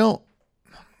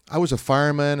 I was a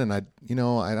fireman, and I don't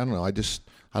know,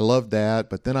 I loved that,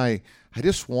 but then I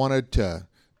just wanted to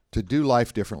do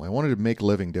life differently. I wanted to make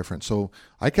living different. So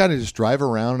I kind of just drive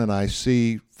around and I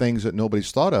see things that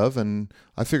nobody's thought of, and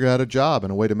I figure out a job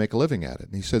and a way to make a living at it.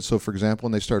 And he said, so for example,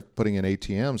 when they start putting in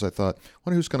ATMs, I thought, I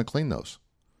wonder who's going to clean those.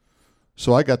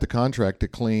 So I got the contract to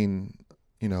clean,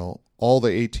 all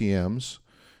the ATMs,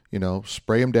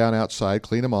 spray them down outside,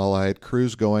 clean them all. I had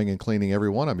crews going and cleaning every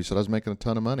one of them. He said I was making a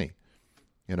ton of money,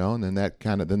 and then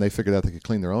then they figured out they could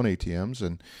clean their own ATMs,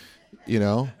 and,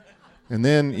 and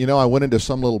then, I went into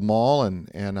some little mall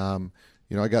and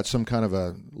I got some kind of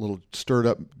a little stirred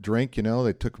up drink,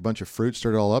 they took a bunch of fruit,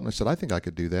 stirred it all up, and I said, I think I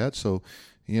could do that. So,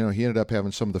 he ended up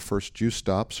having some of the first juice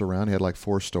stops around. He had like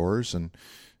 4 stores, and,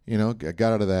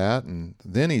 got out of that. And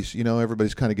then he's,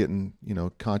 everybody's kind of getting,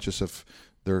 conscious of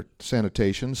their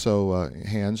sanitation, so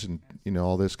hands and,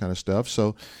 all this kind of stuff.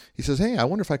 So he says, hey, I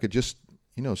wonder if I could just,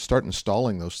 start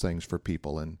installing those things for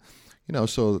people. And,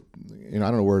 so, I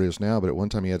don't know where it is now, but at one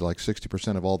time he had like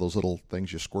 60% of all those little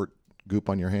things you squirt goop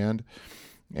on your hand,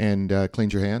 and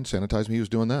cleans your hand, sanitize them. He was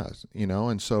doing that,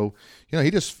 and so,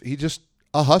 he just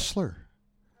a hustler.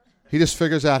 He just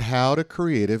figures out how to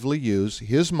creatively use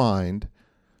his mind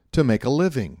to make a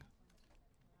living.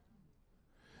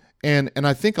 And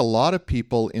I think a lot of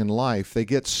people in life, they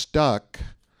get stuck,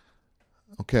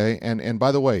 okay? And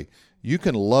by the way, you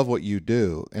can love what you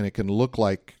do, and it can look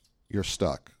like you're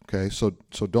stuck, okay? So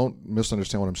don't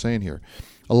misunderstand what I'm saying here.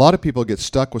 A lot of people get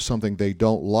stuck with something they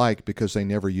don't like because they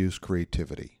never use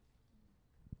creativity.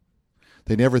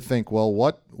 They never think, well,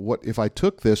 what if I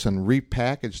took this and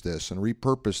repackaged this and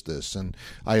repurposed this and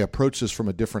I approach this from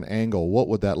a different angle, what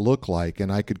would that look like?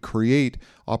 And I could create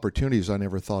opportunities I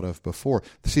never thought of before.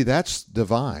 See, that's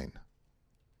divine.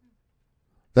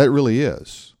 That really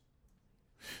is.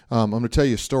 I'm going to tell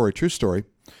you a story, true story.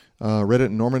 Read it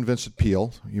in Norman Vincent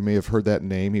Peale. You may have heard that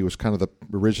name. He was kind of the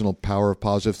original power of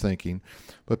positive thinking.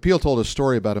 But Peale told a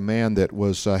story about a man that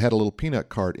had a little peanut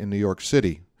cart in New York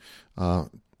City.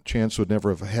 Chance would never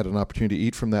have had an opportunity to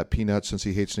eat from that peanut since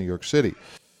he hates New York City.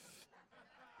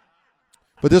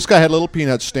 But this guy had a little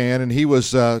peanut stand, and he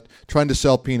was trying to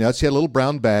sell peanuts. He had little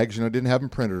brown bags, didn't have them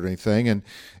printed or anything.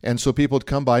 And so people would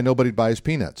come by, nobody'd buy his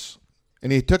peanuts.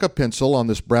 And he took a pencil on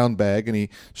this brown bag, and he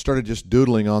started just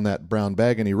doodling on that brown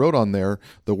bag, and he wrote on there,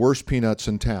 "The worst peanuts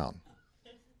in town."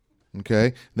 Okay?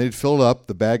 And then he'd fill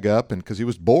the bag up, and because he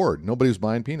was bored, nobody was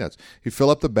buying peanuts. He'd fill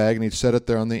up the bag, and he'd set it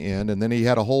there on the end, and then he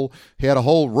had a whole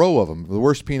row of them, the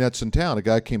worst peanuts in town. A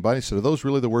guy came by, and he said, "Are those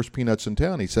really the worst peanuts in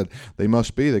town?" He said, "They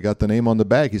must be. They got the name on the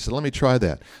bag." He said, "Let me try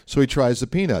that." So he tries the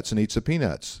peanuts and eats the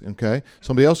peanuts. Okay?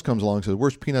 Somebody else comes along and says,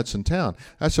 "Worst peanuts in town."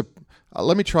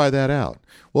 Let me try that out.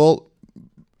 Well,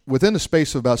 within the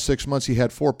space of about 6 months, he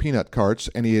had 4 peanut carts,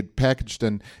 and he had packaged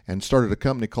and started a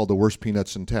company called The Worst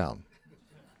Peanuts in Town.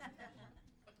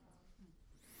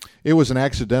 It was an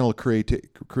accidental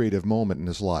creative moment in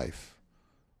his life.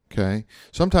 Okay?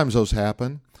 Sometimes those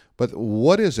happen, but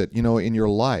what is it, in your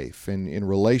life, in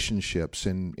relationships,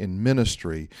 in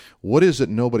ministry, what is it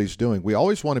nobody's doing? We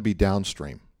always want to be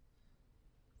downstream.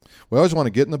 We always want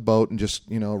to get in the boat and just,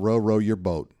 row your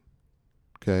boat.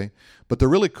 Okay? But the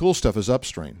really cool stuff is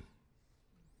upstream.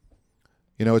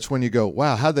 It's when you go,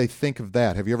 wow, how'd they think of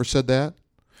that? Have you ever said that?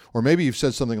 Or maybe you've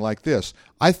said something like this,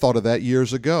 "I thought of that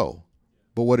years ago."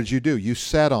 But what did you do? You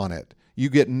sat on it. You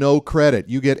get no credit.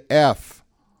 You get F.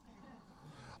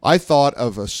 I thought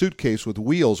of a suitcase with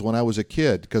wheels when I was a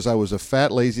kid because I was a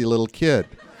fat, lazy little kid.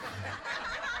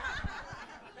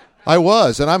 I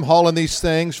was, and I'm hauling these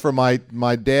things for my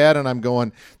dad, and I'm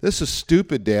going, "This is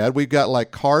stupid, Dad. We've got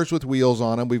like cars with wheels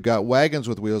on them. We've got wagons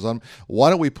with wheels on them. Why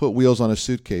don't we put wheels on a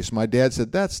suitcase?" My dad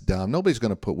said, "That's dumb. Nobody's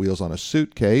going to put wheels on a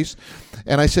suitcase."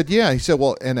 And I said, "Yeah." He said,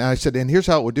 "Well," and I said, "And here's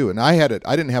how it would do it." And I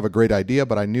didn't have a great idea,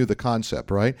 but I knew the concept,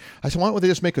 right? I said, "Why don't they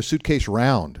just make a suitcase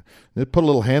round? They put a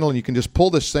little handle, and you can just pull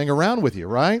this thing around with you,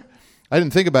 right?" I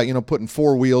didn't think about, putting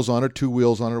 4 wheels on it, 2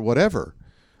 wheels on it, or whatever.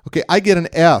 Okay, I get an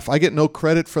F. I get no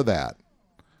credit for that.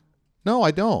 No, I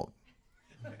don't.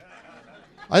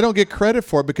 I don't get credit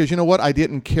for it because you know what? I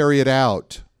didn't carry it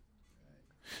out.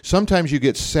 Sometimes you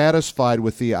get satisfied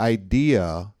with the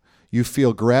idea. You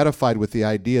feel gratified with the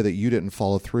idea that you didn't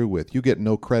follow through with. You get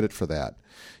no credit for that.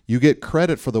 You get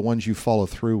credit for the ones you follow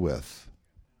through with.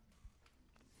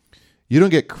 You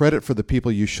don't get credit for the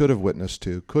people you should have witnessed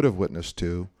to, could have witnessed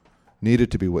to,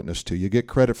 needed to be witnessed to. You get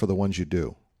credit for the ones you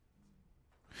do.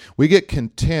 We get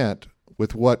content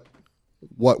with what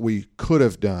we could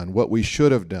have done, what we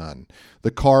should have done, the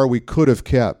car we could have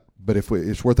kept, but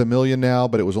it's worth $1 million now,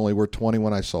 but it was only worth 20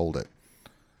 when I sold it.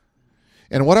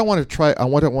 And what I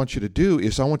want you to do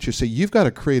is I want you to say, you've got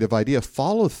a creative idea,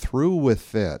 follow through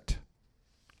with it.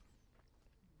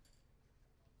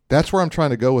 That's where I'm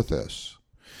trying to go with this.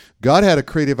 God had a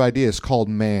creative idea, it's called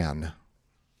man.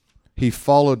 He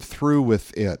followed through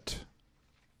with it.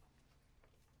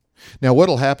 Now, what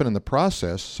will happen in the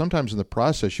process, sometimes in the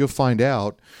process, you'll find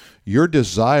out your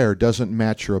desire doesn't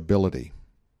match your ability.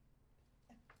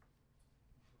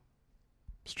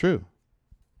 It's true.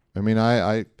 I mean,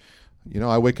 I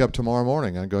wake up tomorrow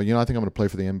morning and I go, I think I'm going to play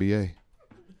for the NBA.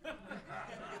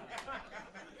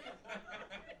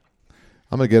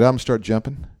 I'm going to get up and start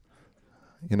jumping.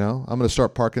 I'm going to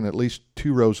start parking at least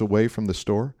 2 rows away from the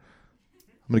store.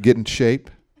 I'm going to get in shape.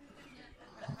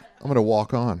 I'm going to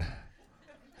walk on.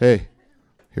 Hey,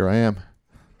 here I am.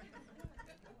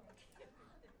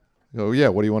 Oh, yeah,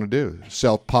 what do you want to do?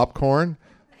 Sell popcorn,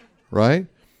 right?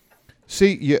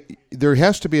 See, there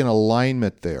has to be an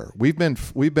alignment there. We've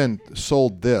been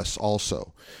sold this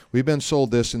also. We've been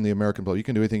sold this in the American public. You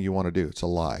can do anything you want to do. It's a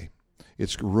lie.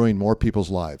 It's ruined more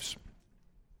people's lives.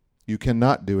 You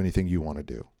cannot do anything you want to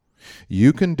do.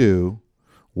 You can do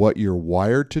what you're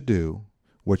wired to do,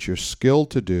 what you're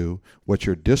skilled to do, what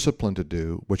you're disciplined to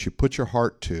do, what you put your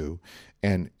heart to,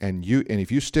 and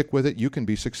if you stick with it, you can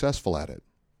be successful at it.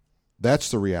 That's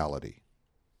the reality.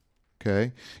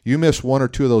 Okay? You miss one or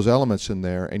two of those elements in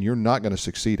there, and you're not going to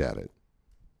succeed at it.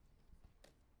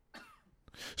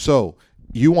 So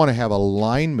you want to have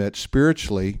alignment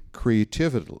spiritually,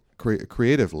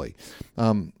 creatively.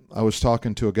 I was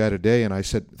talking to a guy today, and I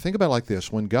said, think about it like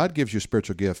this. When God gives you a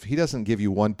spiritual gift, he doesn't give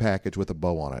you one package with a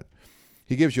bow on it.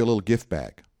 He gives you a little gift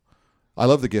bag. I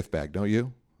love the gift bag, don't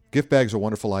you? Gift bag's a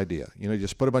wonderful idea. You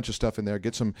just put a bunch of stuff in there,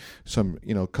 get some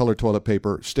colored toilet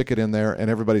paper, stick it in there, and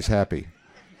everybody's happy.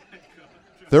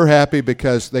 They're happy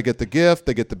because they get the gift,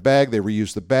 they get the bag, they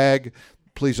reuse the bag.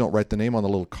 Please don't write the name on the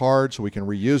little card so we can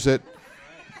reuse it.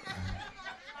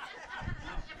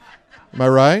 Am I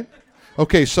right?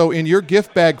 Okay, so in your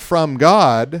gift bag from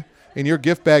God,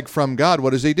 what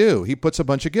does he do? He puts a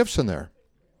bunch of gifts in there.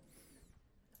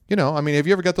 Have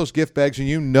you ever got those gift bags and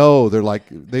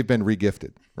they've been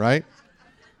regifted, right?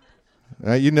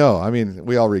 We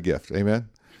all regift, amen?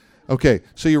 Okay,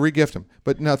 so you regift them.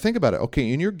 But now think about it.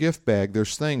 Okay, in your gift bag,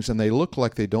 there's things, and they look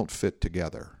like they don't fit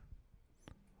together.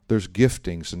 There's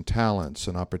giftings and talents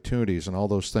and opportunities and all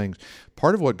those things.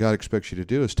 Part of what God expects you to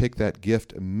do is take that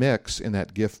gift mix in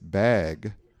that gift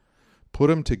bag, put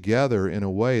them together in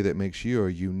a way that makes you a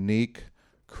unique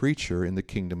creature in the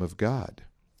kingdom of God.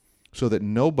 So that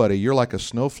you're like a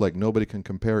snowflake, nobody can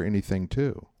compare anything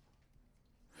to.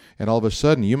 And all of a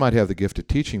sudden, you might have the gift of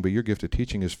teaching, but your gift of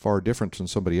teaching is far different than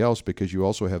somebody else because you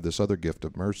also have this other gift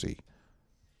of mercy.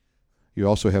 You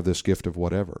also have this gift of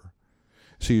whatever.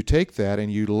 So you take that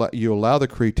and you allow the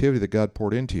creativity that God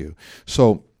poured into you.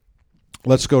 So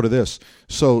let's go to this.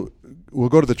 So we'll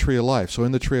go to the tree of life. So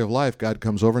in the tree of life, God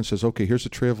comes over and says, okay, here's the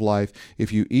tree of life.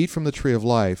 If you eat from the tree of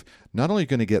life, not only are you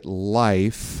going to get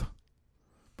life,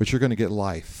 but you're going to get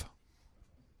life.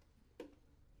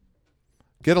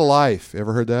 Get a life.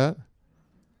 Ever heard that?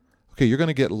 Okay, you're going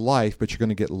to get life, but you're going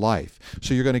to get life.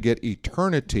 So you're going to get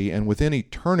eternity, and within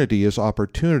eternity is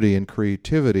opportunity and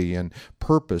creativity and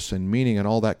purpose and meaning and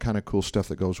all that kind of cool stuff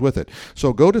that goes with it.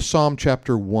 So go to Psalm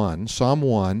chapter 1, Psalm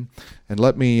 1, and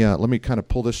let me kind of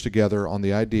pull this together on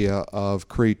the idea of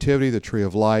creativity, the tree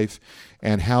of life,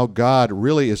 and how God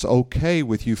really is okay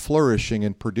with you flourishing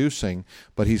and producing,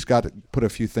 but he's got to put a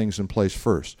few things in place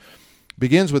first.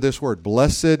 Begins with this word,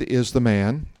 blessed is the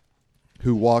man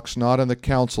who walks not in the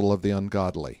counsel of the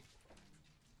ungodly.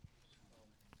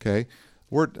 Okay,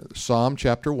 Psalm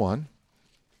chapter 1.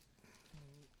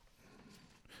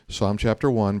 Psalm chapter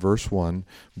 1, verse 1.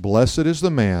 Blessed is the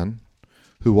man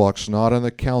who walks not in the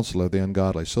counsel of the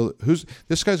ungodly. So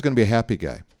this guy's going to be a happy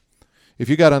guy. If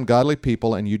you got ungodly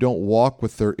people and you don't walk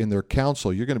in their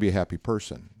counsel, you're going to be a happy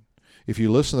person. If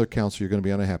you listen to their counsel, you're going to be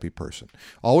an unhappy person.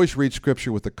 Always read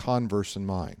Scripture with the converse in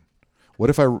mind. What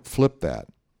if I flip that?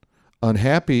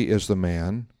 Unhappy is the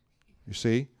man, you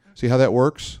see? See how that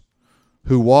works?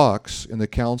 Who walks in the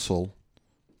counsel,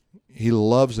 he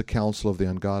loves the counsel of the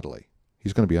ungodly.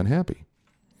 He's going to be unhappy.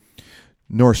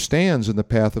 Nor stands in the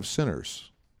path of sinners,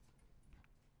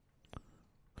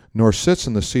 nor sits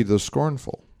in the seat of the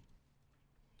scornful.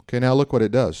 Okay, now look what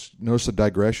it does. Notice the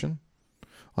digression.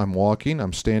 I'm walking,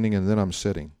 I'm standing, and then I'm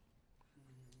sitting.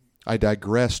 I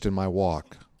digressed in my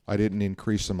walk. I didn't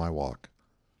increase in my walk.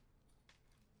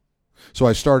 So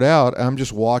I start out, I'm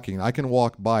just walking. I can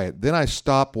walk by it. Then I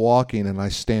stop walking and I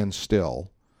stand still.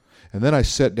 And then I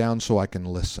sit down so I can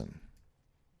listen.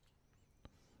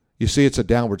 You see, it's a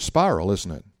downward spiral,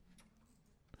 isn't it?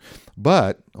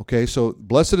 But, okay, so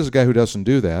blessed is the guy who doesn't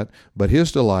do that, but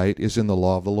his delight is in the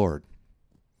law of the Lord.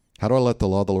 How do I let the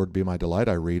law of the Lord be my delight?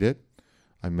 I read it.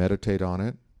 I meditate on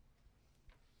it.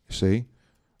 You see?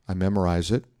 I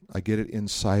memorize it. I get it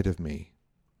inside of me.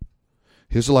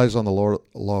 His delight is on the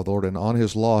law of the Lord, and on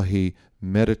his law he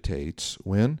meditates,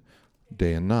 when?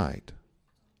 Day and night.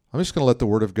 I'm just going to let the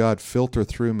Word of God filter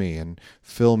through me and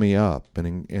fill me up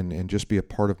and just be a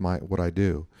part of what I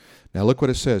do. Now look what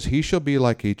it says. He shall be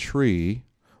like a tree.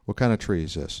 What kind of tree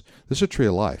is this? This is a tree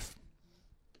of life.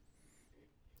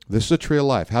 This is a tree of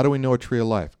life. How do we know a tree of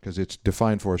life? Because it's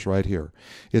defined for us right here.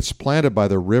 It's planted by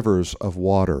the rivers of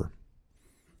water.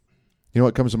 You know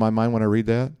what comes to my mind when I read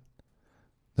that?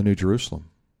 The New Jerusalem.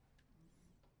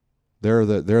 They're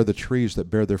the trees that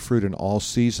bear their fruit in all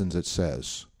seasons, it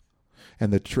says.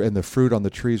 And the fruit on the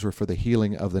trees were for the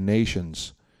healing of the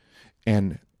nations.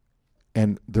 And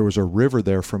there was a river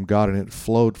there from God, and it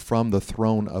flowed from the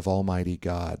throne of Almighty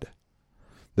God.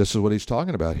 This is what he's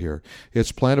talking about here.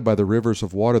 It's planted by the rivers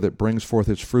of water that brings forth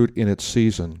its fruit in its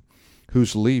season,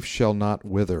 whose leaf shall not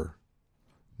wither.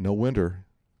 No winter,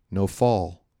 no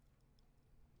fall.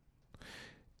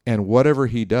 and whatever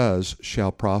he does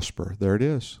shall prosper. There it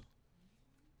is.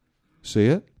 See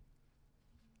it?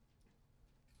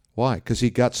 Why? Because he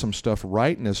got some stuff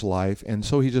right in his life, and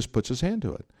so he just puts his hand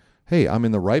to it. Hey, I'm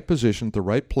in the right position, at the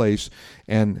right place,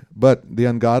 but the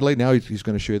ungodly, now he's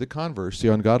going to show you the converse.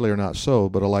 The ungodly are not so,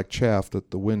 but are like chaff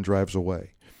that the wind drives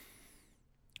away.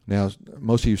 Now,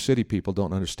 most of you city people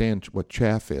don't understand what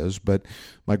chaff is, but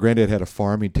my granddad had a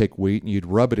farm. He'd take wheat, and you'd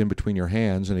rub it in between your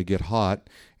hands, and it'd get hot,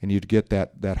 and you'd get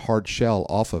that hard shell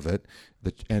off of it,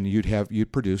 and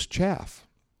you'd produce chaff.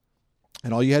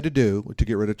 And all you had to do to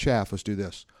get rid of chaff was do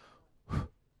this.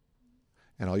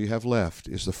 And all you have left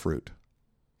is the fruit.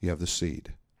 You have the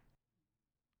seed.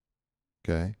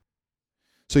 Okay?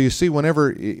 So you see,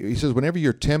 whenever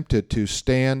you're tempted to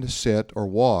stand, sit, or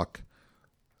walk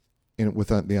with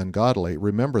the ungodly,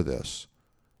 remember this.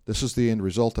 This is the end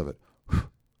result of it.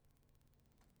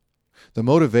 The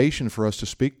motivation for us to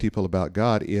speak to people about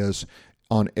God is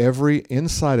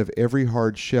inside of every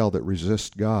hard shell that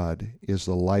resists God is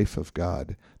the life of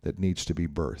God that needs to be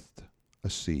birthed,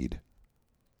 a seed.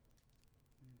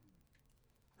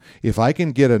 If I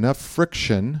can get enough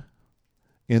friction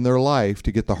in their life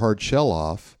to get the hard shell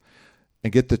off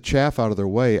and get the chaff out of their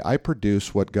way, I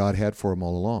produce what God had for them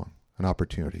all along, an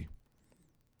opportunity.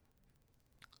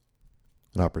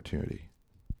 An opportunity.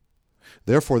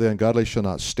 Therefore the ungodly shall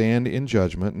not stand in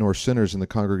judgment, nor sinners in the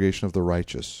congregation of the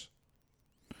righteous.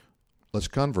 Let's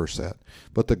converse that.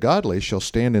 But the godly shall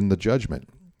stand in the judgment.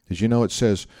 As you know, it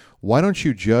says, why don't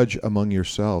you judge among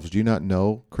yourselves? Do you not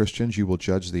know, Christians, you will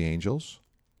judge the angels?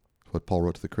 That's what Paul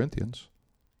wrote to the Corinthians.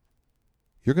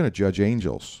 You're going to judge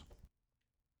angels.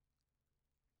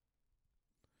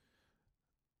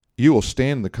 You will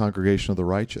stand in the congregation of the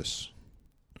righteous.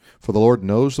 For the Lord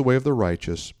knows the way of the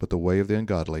righteous, but the way of the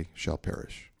ungodly shall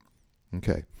perish.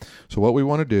 Okay, so what we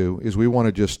want to do is we want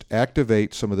to just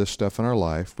activate some of this stuff in our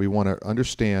life. We want to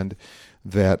understand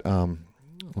that,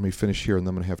 let me finish here, and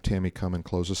then I'm going to have Tammy come and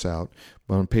close us out.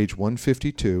 But on page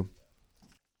 152,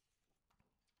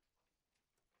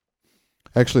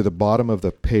 actually the bottom of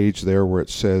the page there where it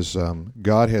says,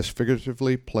 God has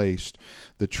figuratively placed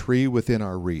the tree within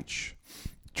our reach.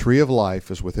 Tree of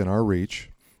life is within our reach,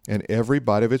 and every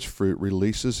bite of its fruit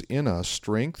releases in us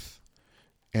strength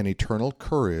and eternal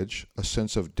courage, a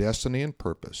sense of destiny and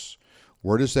purpose.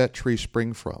 Where does that tree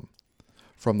spring from?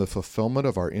 From the fulfillment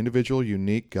of our individual,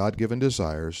 unique, God-given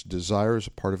desires. Desire is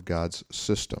a part of God's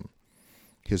system,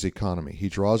 His economy. He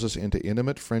draws us into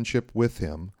intimate friendship with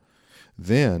Him,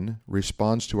 then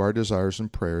responds to our desires and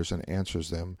prayers and answers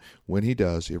them. When He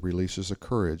does, it releases a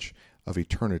courage of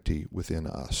eternity within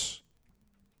us.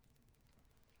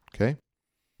 Okay?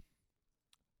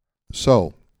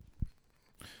 So,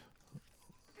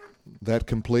 that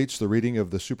completes the reading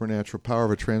of the supernatural power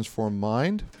of a transformed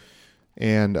mind,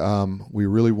 and we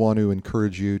really want to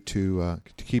encourage you to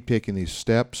keep taking these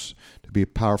steps to be a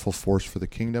powerful force for the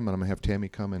kingdom. And I'm going to have Tammy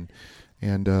come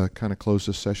and kind of close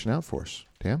this session out for us.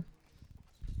 Tam?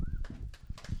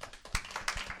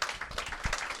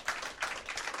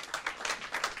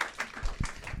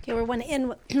 Okay, we're going to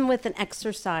end with an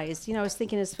exercise. You know, I was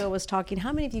thinking as Phil was talking,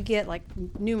 how many of you get like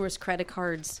numerous credit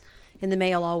cards in the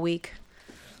mail all week?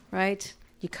 Right?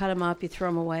 You cut them up, you throw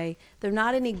them away. They're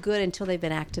not any good until they've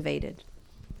been activated.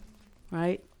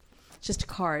 Right? It's just a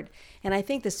card. And I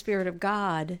think the Spirit of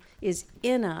God is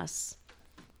in us,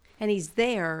 and He's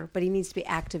there, but He needs to be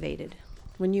activated.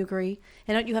 Wouldn't you agree?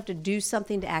 And don't you have to do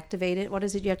something to activate it? What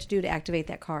is it you have to do to activate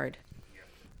that card?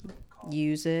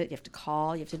 Use it. You have to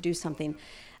call. You have to do something.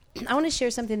 I want to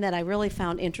share something that I really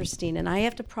found interesting, and I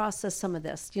have to process some of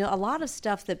this. You know, a lot of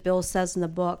stuff that Bill says in the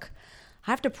book,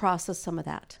 I have to process some of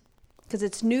that because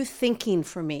it's new thinking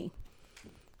for me.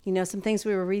 You know, some things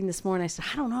we were reading this morning, I said,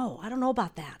 I don't know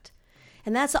about that.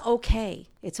 And that's okay.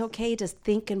 It's okay to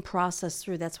think and process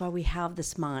through. That's why we have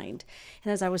this mind.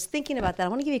 And as I was thinking about that, I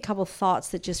want to give you a couple thoughts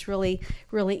that just really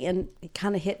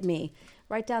kind of hit me.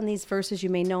 Write down these verses. You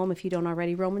may know them if you don't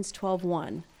already. Romans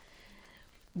 12:1.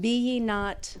 Be ye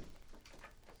not,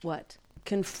 what?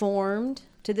 Conformed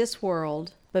to this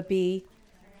world, but be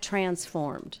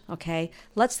transformed, okay?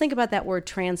 Let's think about that word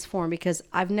transform, because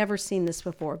I've never seen this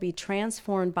before. Be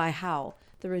transformed by how?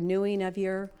 The renewing of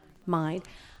your mind.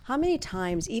 How many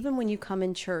times, even when you come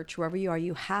in church, wherever you are,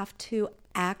 you have to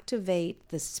activate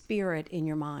the Spirit in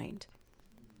your mind?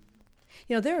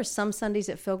 You know, there are some Sundays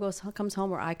that Phil comes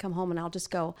home, or I come home, and I'll just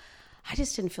go, I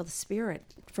just didn't feel the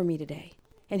Spirit for me today.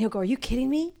 And he'll go, are you kidding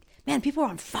me? Man, people are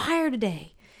on fire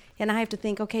today. And I have to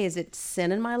think, okay, is it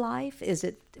sin in my life?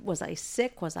 Was I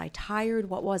sick? Was I tired?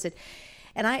 What was it?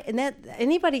 And that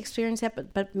anybody experience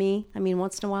that but me? I mean,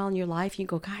 once in a while in your life, you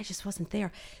go, God, I just wasn't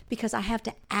there because I have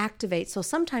to activate. So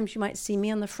sometimes you might see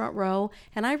me on the front row,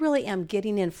 and I really am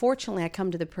getting in. Fortunately, I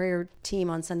come to the prayer team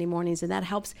on Sunday mornings, and that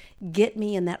helps get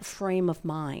me in that frame of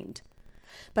mind.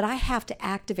 But I have to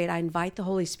activate. I invite the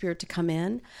Holy Spirit to come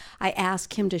in. I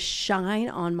ask him to shine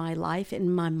on my life,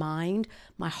 in my mind,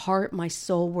 my heart, my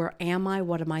soul. Where am I?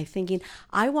 What am I thinking?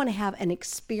 I want to have an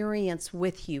experience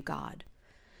with you, God.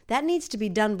 That needs to be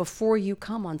done before you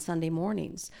come on Sunday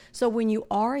mornings. So when you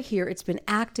are here, it's been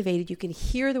activated. You can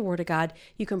hear the Word of God.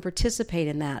 You can participate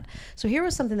in that. So here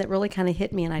was something that really kind of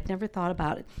hit me, and I'd never thought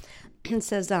about it. It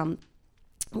says,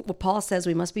 well, Paul says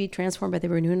we must be transformed by the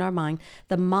renewing of our mind.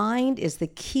 The mind is the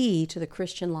key to the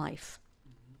Christian life.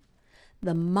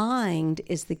 The mind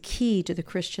is the key to the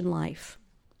Christian life.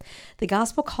 The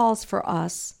gospel calls for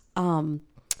us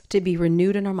to be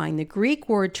renewed in our mind. The Greek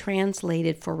word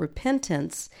translated for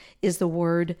repentance is the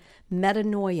word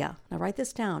metanoia. Now write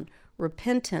this down.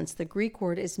 Repentance, the Greek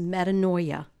word is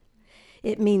metanoia.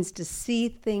 It means to see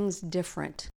things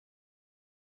different.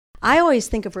 I always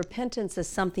think of repentance as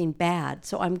something bad.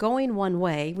 So I'm going one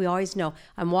way. We always know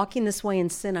I'm walking this way in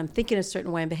sin. I'm thinking a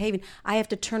certain way. I'm behaving. I have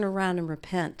to turn around and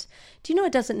repent. Do you know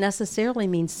it doesn't necessarily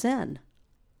mean sin?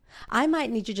 I might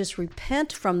need to just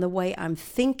repent from the way I'm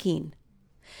thinking.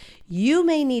 You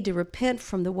may need to repent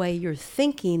from the way you're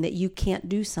thinking that you can't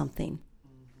do something.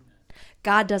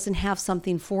 God doesn't have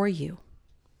something for you.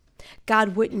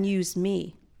 God wouldn't use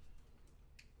me.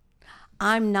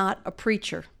 I'm not a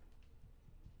preacher.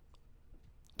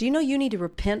 Do you know you need to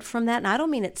repent from that? And I don't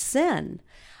mean it's sin.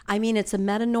 I mean it's a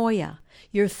metanoia.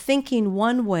 You're thinking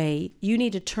one way, you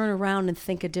need to turn around and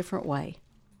think a different way.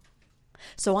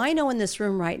 So I know in this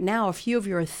room right now, a few of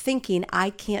you are thinking,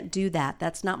 I can't do that.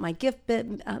 That's not my gift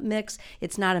mix.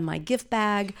 It's not in my gift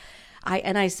bag.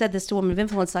 I said this to Woman of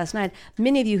Influence last night.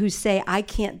 Many of you who say, I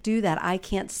can't do that, I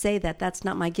can't say that, that's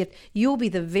not my gift, you'll be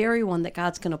the very one that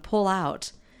God's going to pull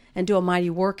out and do a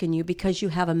mighty work in you because you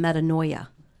have a metanoia.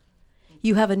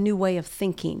 You have a new way of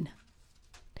thinking.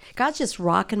 God's just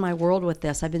rocking my world with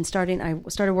this. I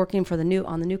started working on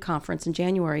the new conference in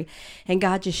January, and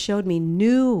God just showed me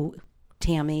new,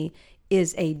 Tammy,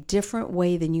 is a different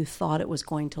way than you thought it was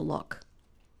going to look.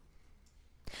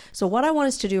 So what I want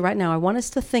us to do right now, I want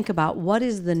us to think about what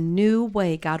is the new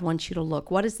way God wants you to look.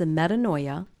 What is the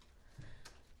metanoia?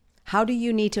 How do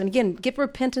you need to, and again, get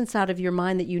repentance out of your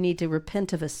mind that you need to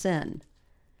repent of a sin.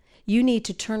 You need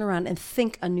to turn around and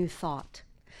think a new thought.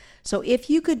 So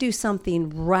if you could do something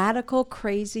radical,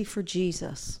 crazy for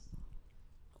Jesus,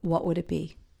 what would it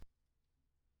be?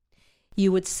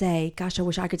 You would say, gosh, I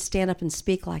wish I could stand up and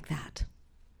speak like that.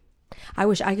 I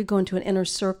wish I could go into an inner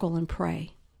circle and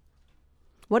pray.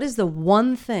 What is the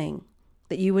one thing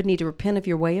that you would need to repent of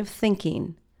your way of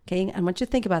thinking? Okay, I want you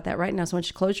to think about that right now. So I want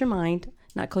you to close your mind,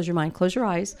 not close your mind, close your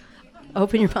eyes,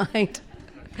 open your mind.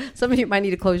 Some of you might need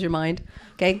to close your mind,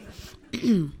 okay?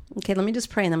 Okay, let me just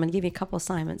pray, and I'm going to give you a couple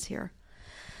assignments here.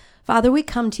 Father, we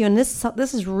come to you, and this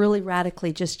has really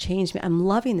radically just changed me. I'm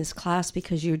loving this class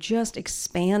because you're just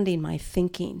expanding my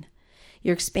thinking.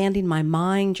 You're expanding my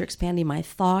mind, you're expanding my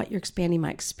thought, you're expanding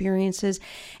my experiences,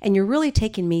 and you're really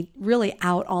taking me really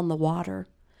out on the water,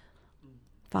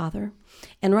 Father.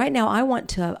 And right now I want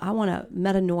to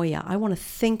metanoia. I want to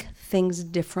think things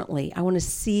differently. I want to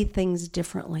see things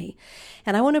differently.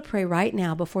 And I want to pray right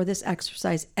now before this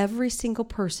exercise, every single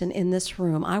person in this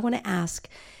room, I want to ask,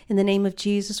 in the name of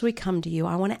Jesus, we come to you.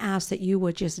 I want to ask that you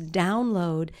would just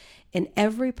download in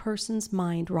every person's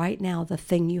mind right now the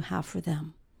thing you have for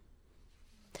them.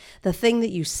 The thing that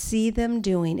you see them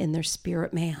doing in their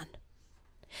spirit man.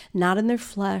 Not in their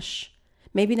flesh,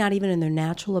 maybe not even in their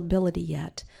natural ability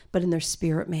yet, but in their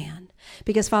spirit man.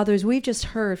 Because, Father, as we've just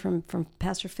heard from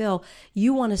Pastor Phil,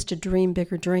 you want us to dream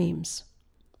bigger dreams.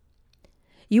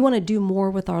 You want to do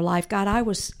more with our life. God, I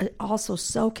was also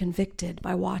so convicted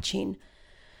by watching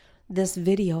this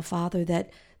video, Father,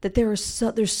 that there's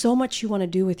so much you want to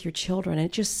do with your children. And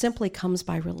it just simply comes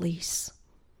by release.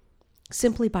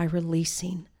 Simply by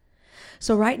releasing.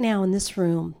 So right now in this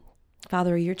room,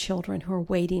 Father, are your children who are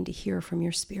waiting to hear from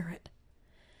your Spirit.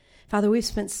 Father, we've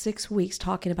spent 6 weeks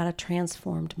talking about a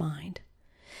transformed mind.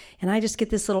 And I just get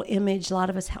this little image. A lot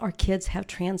of us, our kids have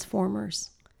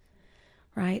transformers,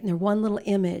 right? And they're one little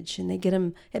image, and they get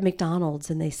them at McDonald's,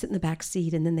 and they sit in the back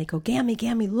seat, and then they go, Gammy,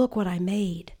 Gammy, look what I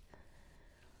made.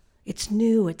 It's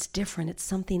new, it's different, it's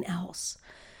something else.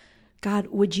 God,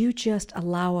 would you just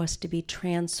allow us to be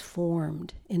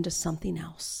transformed into something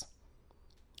else?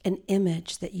 An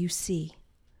image that you see.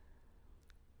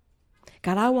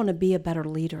 God, I want to be a better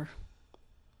leader.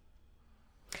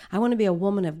 I want to be a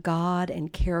woman of God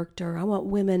and character. I want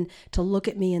women to look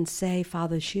at me and say,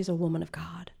 Father, she's a woman of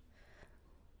God.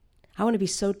 I want to be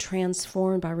so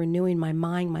transformed by renewing my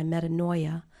mind, my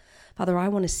metanoia. Father, I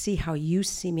want to see how you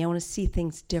see me. I want to see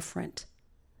things different.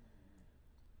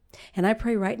 And I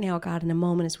pray right now, God, in a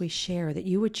moment as we share, that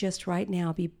you would just right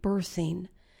now be birthing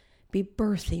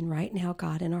right now,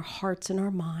 God, in our hearts and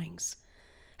our minds,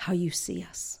 how you see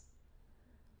us.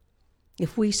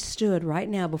 If we stood right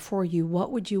now before you,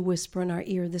 what would you whisper in our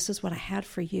ear? This is what I had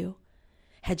for you,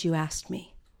 had you asked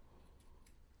me.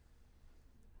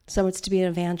 Some it's to be an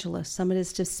evangelist, some it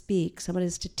is to speak, some it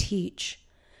is to teach,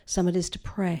 some it is to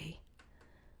pray.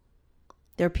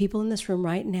 There are people in this room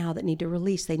right now that need to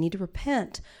release. They need to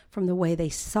repent from the way they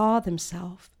saw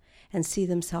themselves and see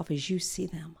themselves as you see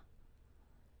them.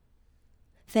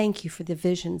 Thank you for the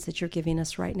visions that you're giving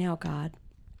us right now, God.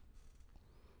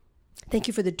 Thank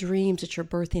you for the dreams that you're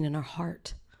birthing in our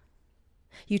heart.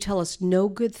 You tell us no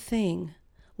good thing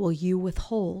will you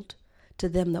withhold to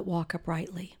them that walk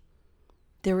uprightly.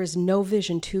 There is no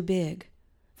vision too big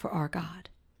for our God.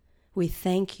 We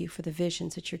thank you for the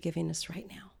visions that you're giving us right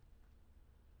now.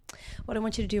 What I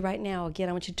want you to do right now, again,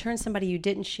 I want you to turn somebody you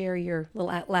didn't share your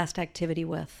little last activity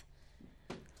with.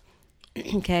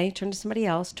 Okay, turn to somebody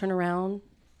else, turn around,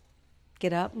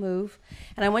 get up, move.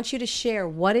 And I want you to share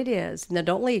what it is. Now,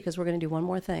 don't leave because we're going to do one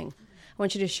more thing. I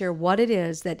want you to share what it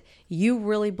is that you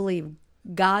really believe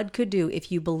God could do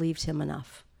if you believed him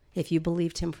enough. If you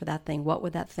believed him for that thing, what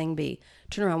would that thing be?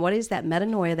 Turn around. What is that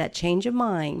metanoia, that change of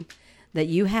mind that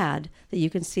you had that you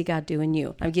can see God do in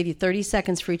you? I'll give you 30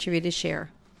 seconds for each of you to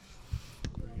share.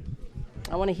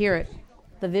 I want to hear it.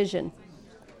 The vision.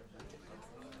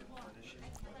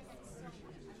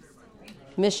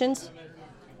 Missions.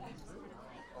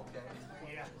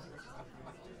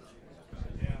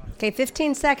 Okay,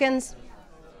 15 seconds.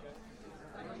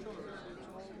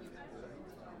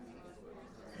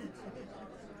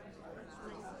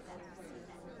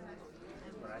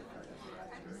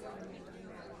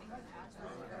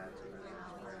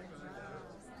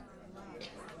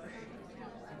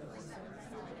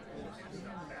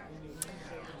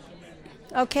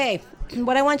 Okay,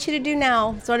 what I want you to do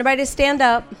now, so everybody to stand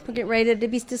up. We'll get ready to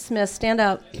be dismissed. Stand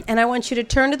up. And I want you to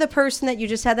turn to the person that you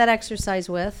just had that exercise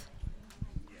with.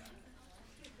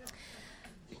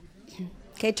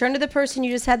 Okay, turn to the person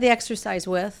you just had the exercise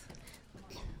with.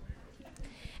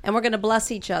 And we're going to bless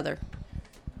each other.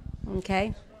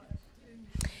 Okay?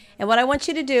 And what I want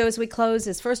you to do as we close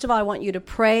is, first of all, I want you to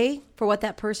pray for what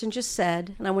that person just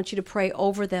said, and I want you to pray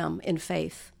over them in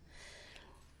faith.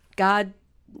 God,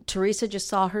 Teresa just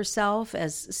saw herself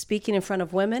as speaking in front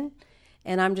of women,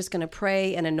 and I'm just going to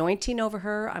pray an anointing over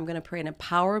her. I'm going to pray an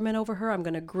empowerment over her. I'm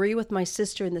going to agree with my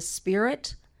sister in the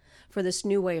spirit for this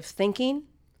new way of thinking.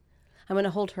 I'm going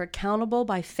to hold her accountable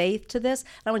by faith to this.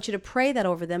 And I want you to pray that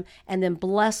over them and then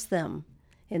bless them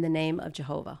in the name of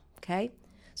Jehovah, okay?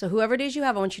 So whoever it is you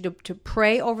have, I want you to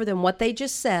pray over them what they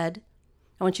just said.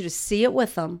 I want you to see it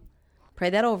with them, pray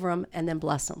that over them, and then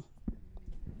bless them.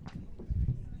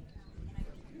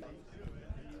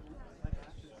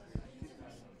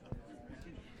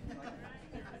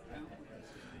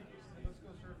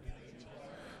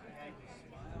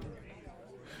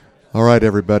 All right,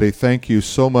 everybody. Thank you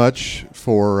so much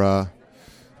for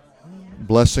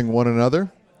blessing one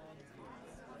another.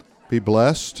 Be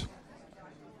blessed.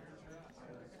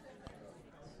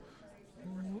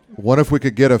 What if we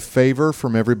could get a favor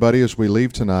from everybody as we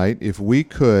leave tonight? If we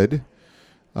could,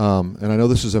 and I know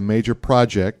this is a major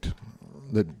project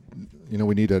that,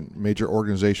 we need a major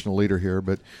organizational leader here,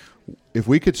 but if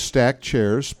we could stack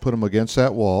chairs, put them against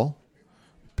that wall,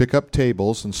 pick up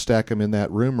tables and stack them in that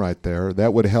room right there,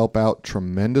 that would help out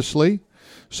tremendously.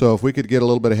 So if we could get a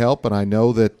little bit of help, and I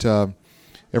know that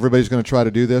everybody's going to try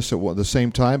to do this at the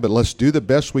same time, but let's do the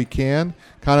best we can,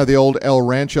 kind of the old El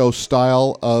Rancho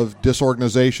style of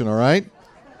disorganization, all right?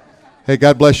 Hey,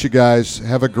 God bless you guys.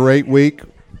 Have a great week.